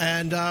man.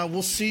 And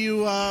we'll see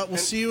you. We'll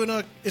see you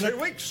in 2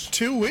 weeks.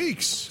 2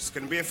 weeks. It's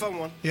going to be a fun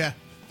one. Yeah.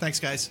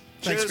 Thanks, guys.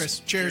 Thanks, Cheers. Chris.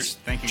 Cheers.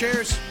 Thank you.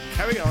 Cheers.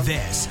 Carry on.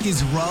 This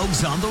is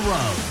Rogues on the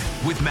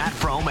Road with Matt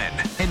Froman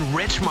and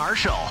Rich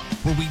Marshall,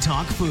 where we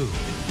talk food,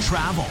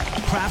 travel,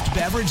 craft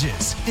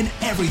beverages, and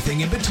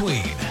everything in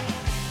between.